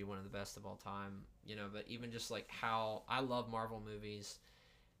trilogy, one of the best of all time. But even just like how I love Marvel movies.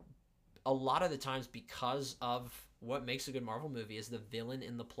 A lot of the times, because of what makes a good Marvel movie is the villain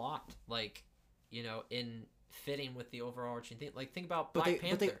in the plot. Like, in fitting with the overarching thing. Like, think about Black Panther.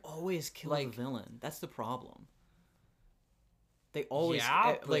 But they always kill the villain. That's the problem. They always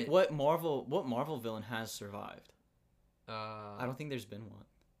like what Marvel villain has survived? I don't think there's been one.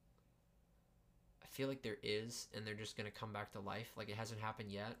 I feel like there is, and they're just gonna come back to life. Like, it hasn't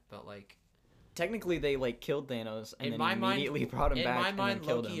happened yet, but like technically they like killed Thanos and then immediately brought him back. In my mind,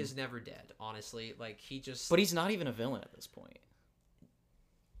 Loki is never dead. Honestly, like he just. But he's not even a villain at this point.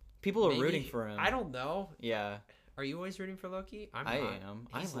 People are rooting for him. I don't know. Yeah. Are you always rooting for Loki? I am.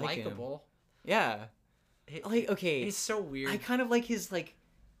 He's like likable. Yeah. Like, okay. He's so weird. I kind of like his like.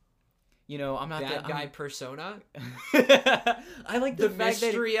 You know, I'm not bad guy persona. I like the fact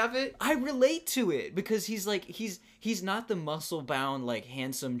mystery of it. I relate to it because he's like he's not the muscle bound like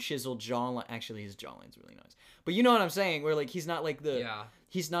handsome chiseled jawline. Actually, his jawline's really nice, but you know what I'm saying. Where like he's not like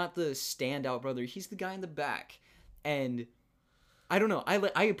he's not the standout brother. He's the guy in the back, and I don't know.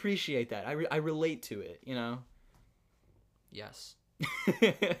 I appreciate that. I relate to it. You know. Yes.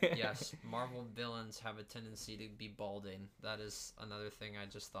 Yes. Marvel villains have a tendency to be balding. That is another thing I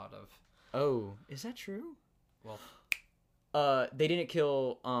just thought of. Oh, is that true? Well, they didn't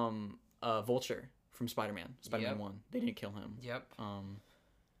kill Vulture from Spider-Man 1. They didn't kill him. Yep.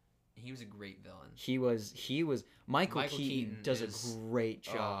 He was a great villain. He was Michael Keaton does a great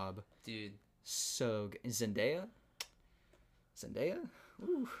job. Dude. So Zendaya?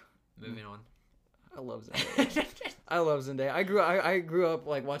 Ooh. Moving on. I love Zendaya. I love Zendaya. I grew up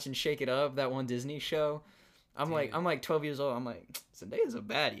like watching Shake It Up, that one Disney show. I'm like 12 years old. I'm like, Zendaya's a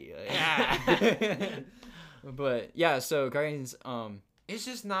baddie. Yeah. But yeah, so Guardians. It's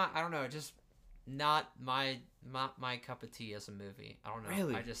just not. I don't know. Just not my cup of tea as a movie. I don't know.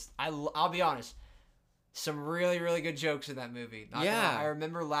 Really? I'll be honest. Some really really good jokes in that movie. I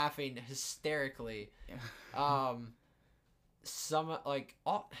remember laughing hysterically. Yeah.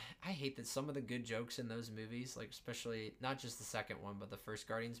 I hate that some of the good jokes in those movies, like especially not just the second one, but the first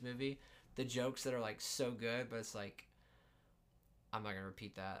Guardians movie, the jokes that are like so good, but it's like I'm not gonna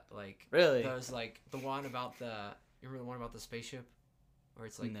repeat that. Like Really? those like the one about you remember the one about the spaceship, where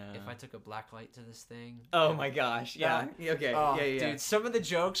it's like if I took a black light to this thing. Oh my gosh! Yeah. Okay. Yeah. Dude, some of the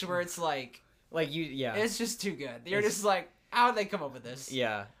jokes where it's like it's just too good. You're just like, how did they come up with this?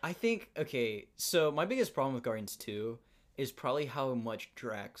 Yeah, I think so my biggest problem with Guardians 2 is probably how much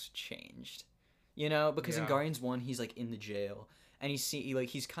Drax changed. You know, because in Guardians 1 he's like in the jail and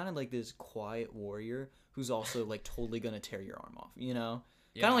he's kind of like this quiet warrior who's also like totally gonna tear your arm off, you know?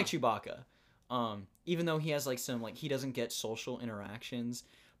 Kind of like Chewbacca. Even though he has like some like he doesn't get social interactions,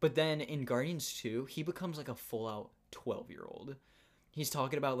 but then in Guardians 2 he becomes like a full out 12-year-old. He's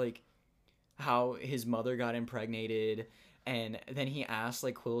talking about like how his mother got impregnated, and then he asked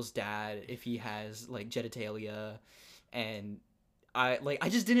like Quill's dad if he has like genitalia, and I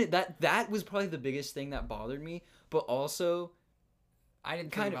just didn't that was probably the biggest thing that bothered me, but also I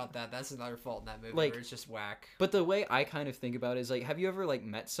didn't think about that. That's another fault in that movie like, where it's just whack. But the way I kind of think about it is like, have you ever like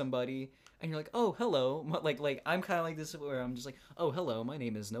met somebody and you're like, oh hello, like I'm kind of like this where I'm just like, oh hello, my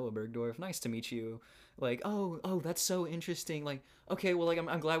name is Noah Bergdorf, nice to meet you. Like, oh that's so interesting. Like, okay, well like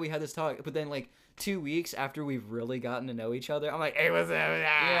I'm glad we had this talk. But then like 2 weeks after we've really gotten to know each other, I'm like, hey, what's up?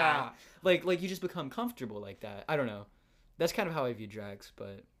 Yeah. Like you just become comfortable like that. I don't know. That's kind of how I view Drax,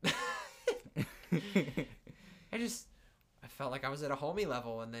 but I felt like I was at a homie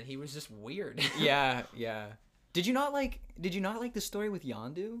level, and then he was just weird. yeah. Did you not like the story with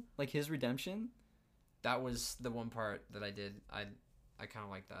Yondu? Like his redemption? That was the one part that I did. I kind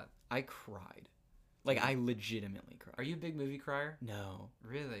of like that. I cried. Like I legitimately cried. Are you a big movie crier? No.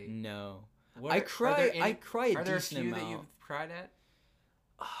 Really? No. What, I cry a decent amount. Are there a few that you've cried at?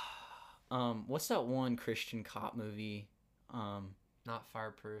 What's that one Christian cop movie? Not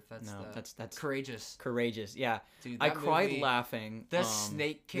Fireproof. That's Courageous. Courageous. Yeah. Dude, I cried laughing. The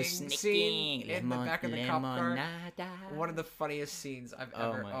Snake King scene in the back of the cop car. One of the funniest scenes I've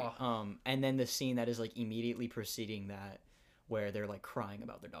ever. And then the scene that is like immediately preceding that, where they're like crying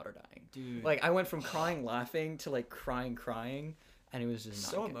about their daughter dying. Dude. Like I went from crying laughing to like crying, and it was just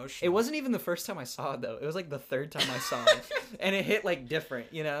so not emotional. It wasn't even the first time I saw it though. It was like the third time I saw it, and it hit like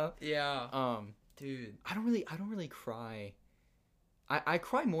different, you know? Yeah. Dude, I don't really cry. I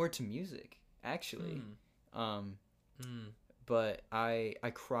cry more to music, actually. But I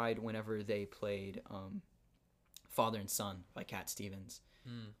cried whenever they played Father and Son by Cat Stevens.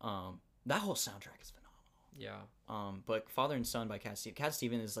 That whole soundtrack is phenomenal. Yeah. But Father and Son by Cat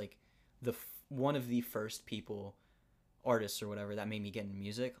Stevens is like one of the first artists or whatever that made me get into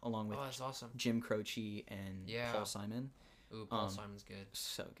music, along with that's awesome. Jim Croce and Paul Simon. Ooh, Paul Simon's good.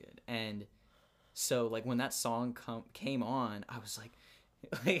 So good. And so like when that song came on, I was like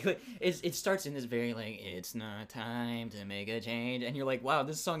it starts in this very like, it's not time to make a change, and you're like, wow,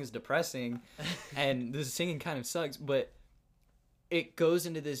 this song is depressing and the singing kind of sucks, but it goes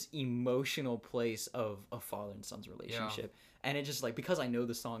into this emotional place of a father and son's relationship. And it just like, because I know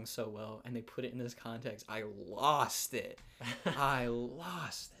the song so well and they put it in this context, I lost it.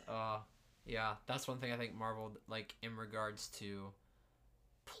 Yeah, that's one thing I think Marvel, like in regards to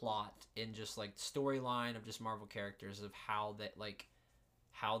plot in just like storyline of just Marvel characters, of how they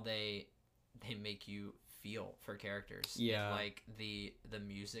make you feel for characters. Yeah. And, like the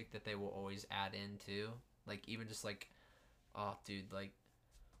music that they will always add into, like even just like, oh dude, like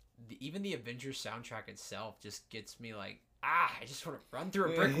even the Avengers soundtrack itself just gets me like, I just want to run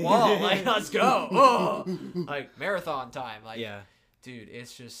through a brick wall. Like, let's go. Oh, like marathon time. Like, Yeah. dude,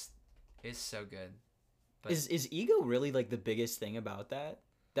 it's so good. But, Is ego really like the biggest thing about that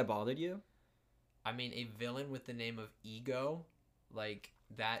bothered you? I mean, a villain with the name of Ego, like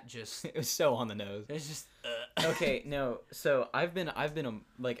that just It was so on the nose. it's just Okay, no. So I've been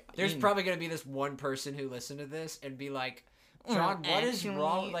like there's probably gonna be this one person who listened to this and be like, John, what is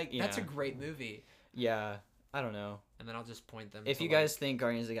wrong? Like, that's a great movie. Yeah, I don't know. And then I'll just point them. If to, you guys think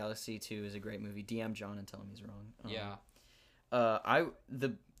Guardians of the Galaxy 2 is a great movie, DM John and tell him he's wrong. Yeah.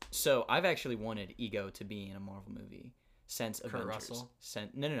 So I've actually wanted Ego to be in a Marvel movie since Kurt Avengers. Russell?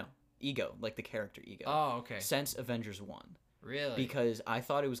 No. Ego, like the character Ego. Oh, okay. Since Avengers 1. Really? Because I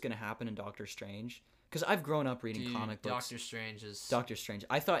thought it was going to happen in Doctor Strange. Because I've grown up reading comic books. Doctor Strange is. Doctor Strange.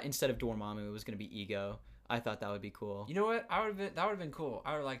 I thought instead of Dormammu, it was going to be Ego. I thought that would be cool. You know what? That would have been cool.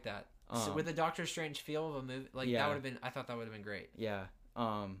 I would like that. So with the Doctor Strange feel of a movie, like that would have been. I thought that would have been great. Yeah.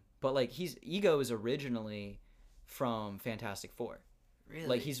 But like Ego is originally from Fantastic Four. Really?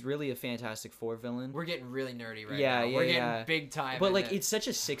 Like he's really a Fantastic Four villain. We're getting really nerdy right now. Yeah, We're getting yeah. big time. But like it's such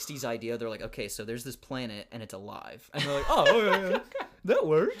a 60s idea. They're like, okay, so there's this planet and it's alive. And they're like, oh, that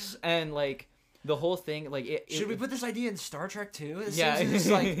works. And like the whole thing, like should we put this idea in Star Trek too? It yeah. seems just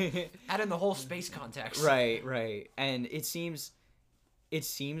like add in the whole space context. Right. And it seems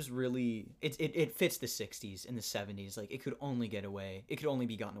really it fits the 60s and the 70s. Like it could only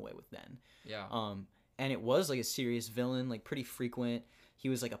be gotten away with then. Yeah. And it was like a serious villain, like pretty frequent. He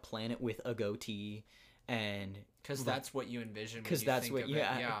was like a planet with a goatee, and because that's what you envision. Because that's what,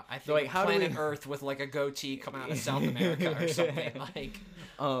 yeah. I think like, like how planet Earth with like a goatee coming out of South America or something like.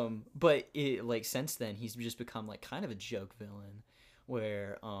 But it like since then he's just become like kind of a joke villain,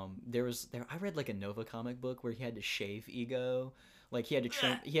 where I read like a Nova comic book where he had to shave Ego. Like he had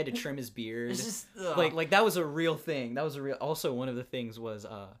to trim his beard. Just, like that was a real thing. Also one of the things was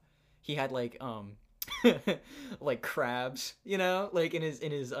he had like like crabs, you know, like in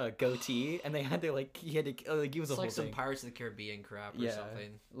his goatee, and they had to like he was it's a whole like some thing. Pirates of the Caribbean crap or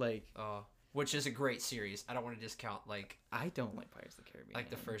something. Like which is a great series. I don't want to discount like I don't like Pirates of the Caribbean. Like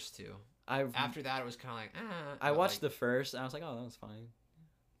the first two. After that it was kind of like I watched the first and I was like, oh, that was fine.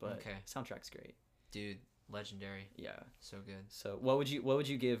 But okay. Soundtrack's great. Dude, legendary. Yeah. So good. So what would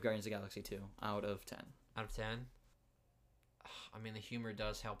you give Guardians of the Galaxy 2 out of 10? Out of 10? I mean, the humor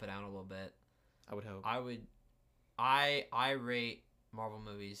does help it out a little bit. I would hope. I rate Marvel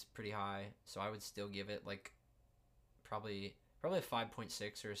movies pretty high, so I would still give it like probably a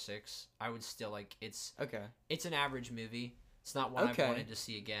 5.6 or a 6. I would still like it's an average movie. It's not one I've wanted to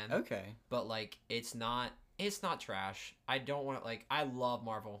see again. Okay. But like it's not trash. I don't want to like I love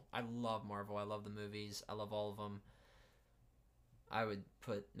Marvel. I love the movies. I love all of them. I would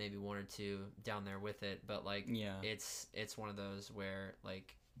put maybe one or two down there with it, but like it's one of those where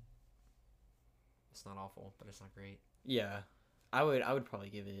like it's not awful, but it's not great. Yeah. I would probably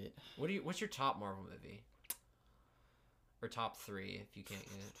give it. What's your top Marvel movie? Or top 3 if you can't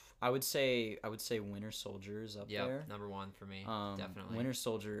get it. I would say Winter Soldier is up there. Number 1 for me. Definitely. Winter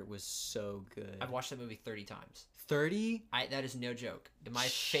Soldier was so good. I've watched that movie 30 times. 30? That is no joke. My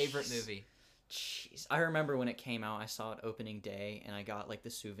favorite movie. Jeez. I remember when it came out, I saw it opening day and I got like the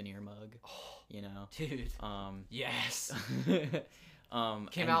souvenir mug. You know. Dude. Yes.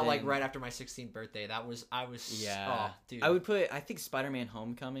 Came then, out like right after my 16th birthday. I was dude. I think Spider-Man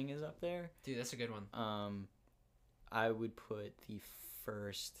Homecoming is up there. Dude, that's a good one. I would put the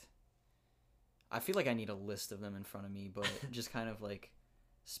first. I feel like I need a list of them in front of me, but just kind of like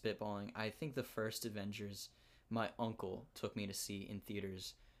spitballing. I think the first Avengers, my uncle took me to see in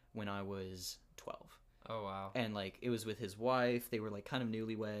theaters when I was 12. Oh wow. And like it was with his wife. They were like kind of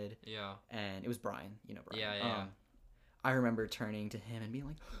newlywed. Yeah. And it was Brian, you know Brian. Yeah. I remember turning to him and being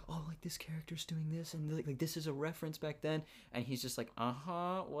like, "Oh, like this character's doing this, and like this is a reference back then," and he's just like,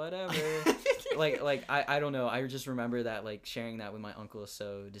 whatever." like I don't know. I just remember that like sharing that with my uncle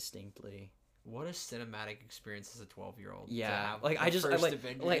so distinctly. What a cinematic experience as a 12-year-old. Yeah, like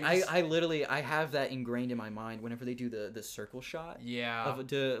I literally have that ingrained in my mind whenever they do the circle shot. Yeah. Of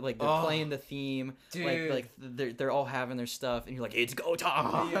they're playing the theme. Dude. Like they're all having their stuff, and you're like, it's go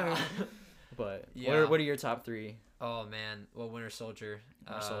time. Yeah. But yeah. What are your top 3? Oh man, well, Winter Soldier.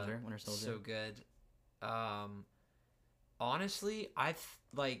 Winter Soldier. So good. Honestly,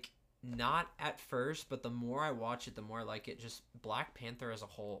 like not at first, but the more I watch it, the more I like it. Just Black Panther as a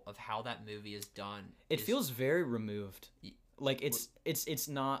whole, of how that movie is done. It feels very removed. Like it's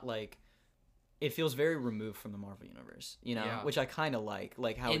not like it feels very removed from the Marvel universe, you know, Yeah. which I kind of like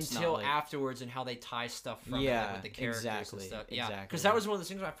how it's not Until like, afterwards and how they tie stuff from it, Yeah, like, with the characters exactly, and stuff. Yeah, exactly. because that was one of those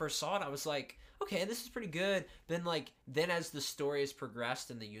things when I first saw it. I was like, okay, this is pretty good. Then as the story has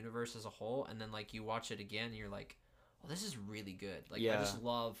progressed in the universe as a whole, and then like you watch it again, and you're like, oh, this is really good. Like I Yeah. just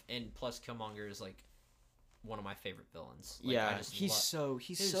love, and plus Killmonger is like one of my favorite villains. Like, yeah, I just he's lo-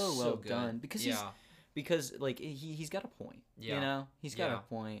 so well good. done because Yeah. because like he's got a point, Yeah. you know, he's got Yeah. a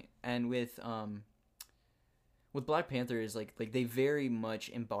point, and with Black Panther is like they very much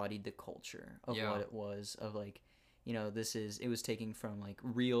embodied the culture of Yeah. what it was of like, you know, it was taking from like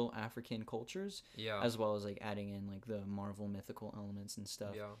real African cultures Yeah. as well as like adding in like the Marvel mythical elements and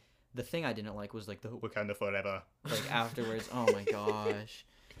stuff. Yeah. The thing I didn't like was like the Wakanda forever like afterwards. Oh my gosh.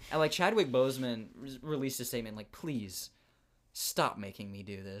 And like Chadwick Boseman released a statement like, please stop making me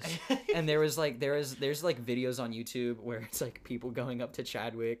do this. And there's like videos on YouTube where it's like people going up to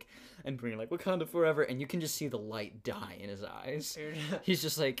Chadwick and bringing like Wakanda forever, and you can just see the light die in his eyes. He's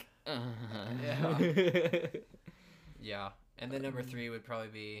just like Yeah. Yeah. And then number 3 would probably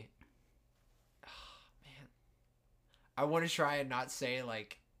be, oh, man, I want to try and not say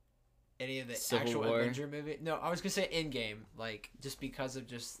like any of the Civil actual War. Avenger movie. No, I was gonna say Endgame, like just because of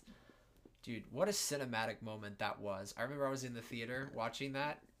just, dude, what a cinematic moment that was. I remember I was in the theater watching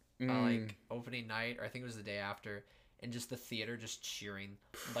that, like opening night, or I think it was the day after, and just the theater just cheering,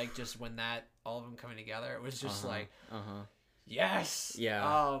 like just when that all of them coming together, it was just like, yes,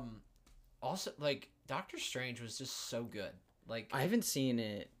 Yeah. Also, like Doctor Strange was just so good. Like I haven't seen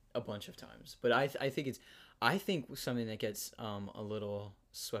it a bunch of times, but I think something that gets a little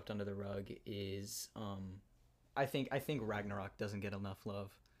swept under the rug is I think Ragnarok doesn't get enough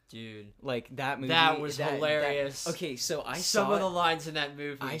love. dude, Like that movie, that was hilarious. Okay, so I Some saw of the lines in that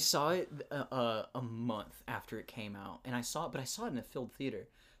movie. I saw it a month after it came out, and I saw it in a filled theater.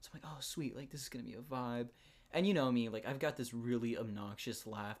 So I'm like, oh sweet, like this is gonna be a vibe. And you know me, like I've got this really obnoxious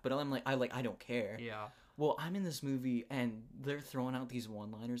laugh, but I'm like I don't care. Yeah. Well, I'm in this movie, and they're throwing out these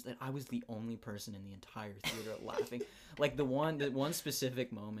one-liners that I was the only person in the entire theater laughing. Like the one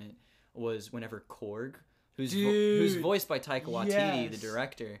specific moment was whenever Korg, who's voiced by Taika Waititi, the yes.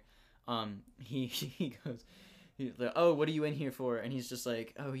 director, he goes, he's like, oh, what are you in here for? And he's just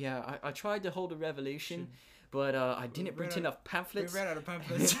like, oh yeah, I tried to hold a revelation, but I didn't print enough pamphlets. We ran out of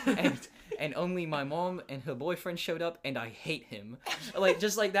pamphlets. and only my mom and her boyfriend showed up, and I hate him. Like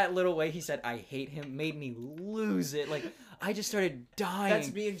just like that little way he said I hate him made me lose it. Like I just started dying.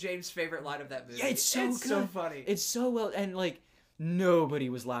 That's me and James' favorite line of that movie. Yeah, it's so good. so funny. It's so well, and like nobody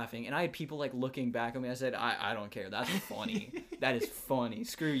was laughing, and I had people like looking back at me. I said, I don't care. That's funny. That is funny.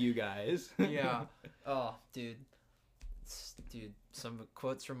 Screw you guys. Yeah. Oh, dude. Dude, some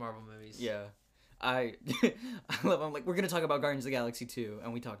quotes from Marvel movies. Yeah. I love. I'm like, we're gonna talk about Guardians of the Galaxy 2,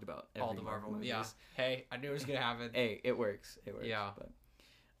 and we talked about All the Marvel movies. Yeah. Hey, I knew it was gonna happen. Hey, it works. It works. Yeah. But,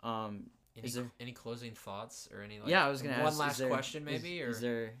 Any closing thoughts or any like? yeah, I was gonna one ask. last question maybe, or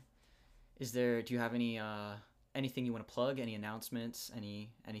is there? Do you have any anything you want to plug? Any announcements?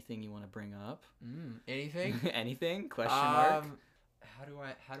 Anything you want to bring up? Anything? Anything? Question mark. How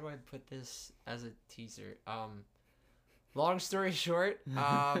do I put this as a teaser? Long story short,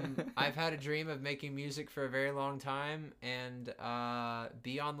 I've had a dream of making music for a very long time, and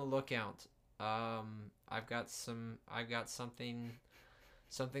be on the lookout. I've got something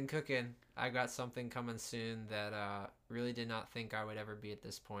cooking. I've got something coming soon that really did not think I would ever be at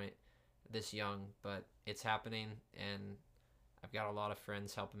this point, this young, but it's happening, and I've got a lot of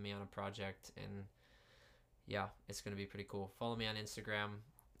friends helping me on a project, and yeah, it's gonna be pretty cool. Follow me on Instagram,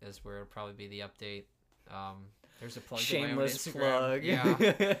 is where it'll probably be the update. There's a plug. Shameless to my own Instagram.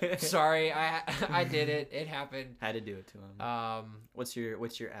 plug. Yeah. Sorry, I did it. It happened. Had to do it to him. What's your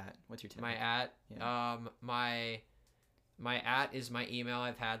at? What's your tag? My at? Yeah. My at is my email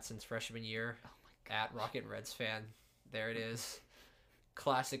I've had since freshman year. Oh my god. At Rocket Reds fan. There it is.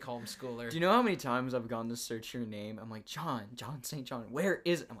 Classic homeschooler. Do you know how many times I've gone to search your name? I'm like, Jon St. John. Where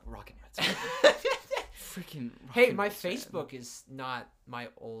is it? I'm like, Rocket Reds fan. Freaking. Hey, Rocket my Reds fan. Facebook is not my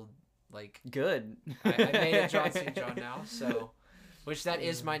old like. Good. I made it Jon St. John now, so. Which that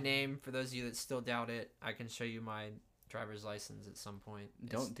is my name. For those of you that still doubt it, I can show you my driver's license at some point.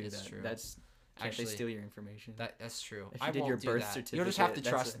 Don't do it's that. True. Can't Actually, they steal your information? That's true. If you I did won't your do birth that. certificate, You'll just have to that's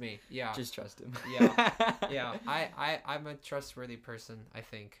trust it. me. Yeah. Just trust him. Yeah. Yeah. I'm a trustworthy person, I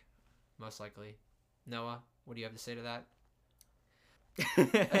think. Most likely. Noah, what do you have to say to that?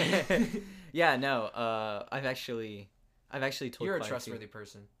 Yeah, no. I've actually told You're a quite trustworthy few.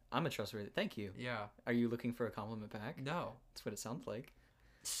 person. I'm a trustworthy. Thank you. Yeah. Are you looking for a compliment back? No. That's what it sounds like.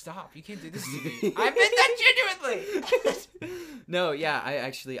 Stop. You can't do this to me. I meant that Really? No, yeah,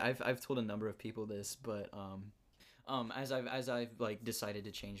 I've told a number of people this, but as I've like decided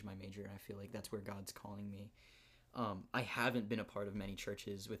to change my major, I feel like that's where God's calling me. I haven't been a part of many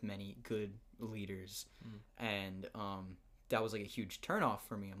churches with many good leaders, and that was like a huge turnoff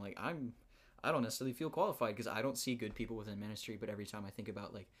for me. I'm like, I don't necessarily feel qualified because I don't see good people within ministry. But every time I think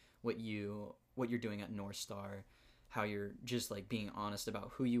about like what you're doing at North Star, how you're just like being honest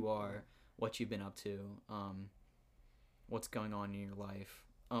about who you are, what you've been up to, what's going on in your life,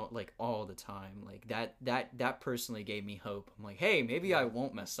 like all the time, like that personally gave me hope. I'm like, hey, maybe I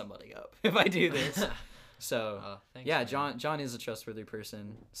won't mess somebody up if I do this. So thanks, yeah, man. John is a trustworthy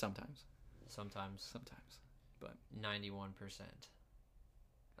person sometimes, but 91%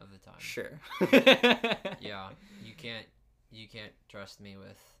 of the time. sure. Yeah, you can't trust me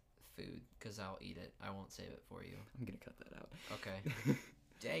with food because I'll eat it. I won't save it for you. I'm gonna cut that out. Okay.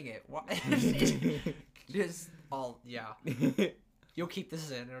 Dang it! Why? Yeah. You'll keep this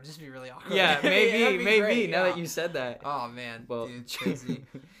in. It'll just be really awkward. Yeah, maybe Great, now yeah. that you said that. Oh man, Well, dude, crazy.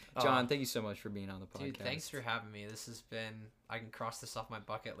 John, thank you so much for being on the podcast. Dude, thanks for having me. This has been. I can cross this off my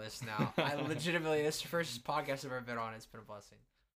bucket list now. This is the first podcast I've ever been on. It's been a blessing.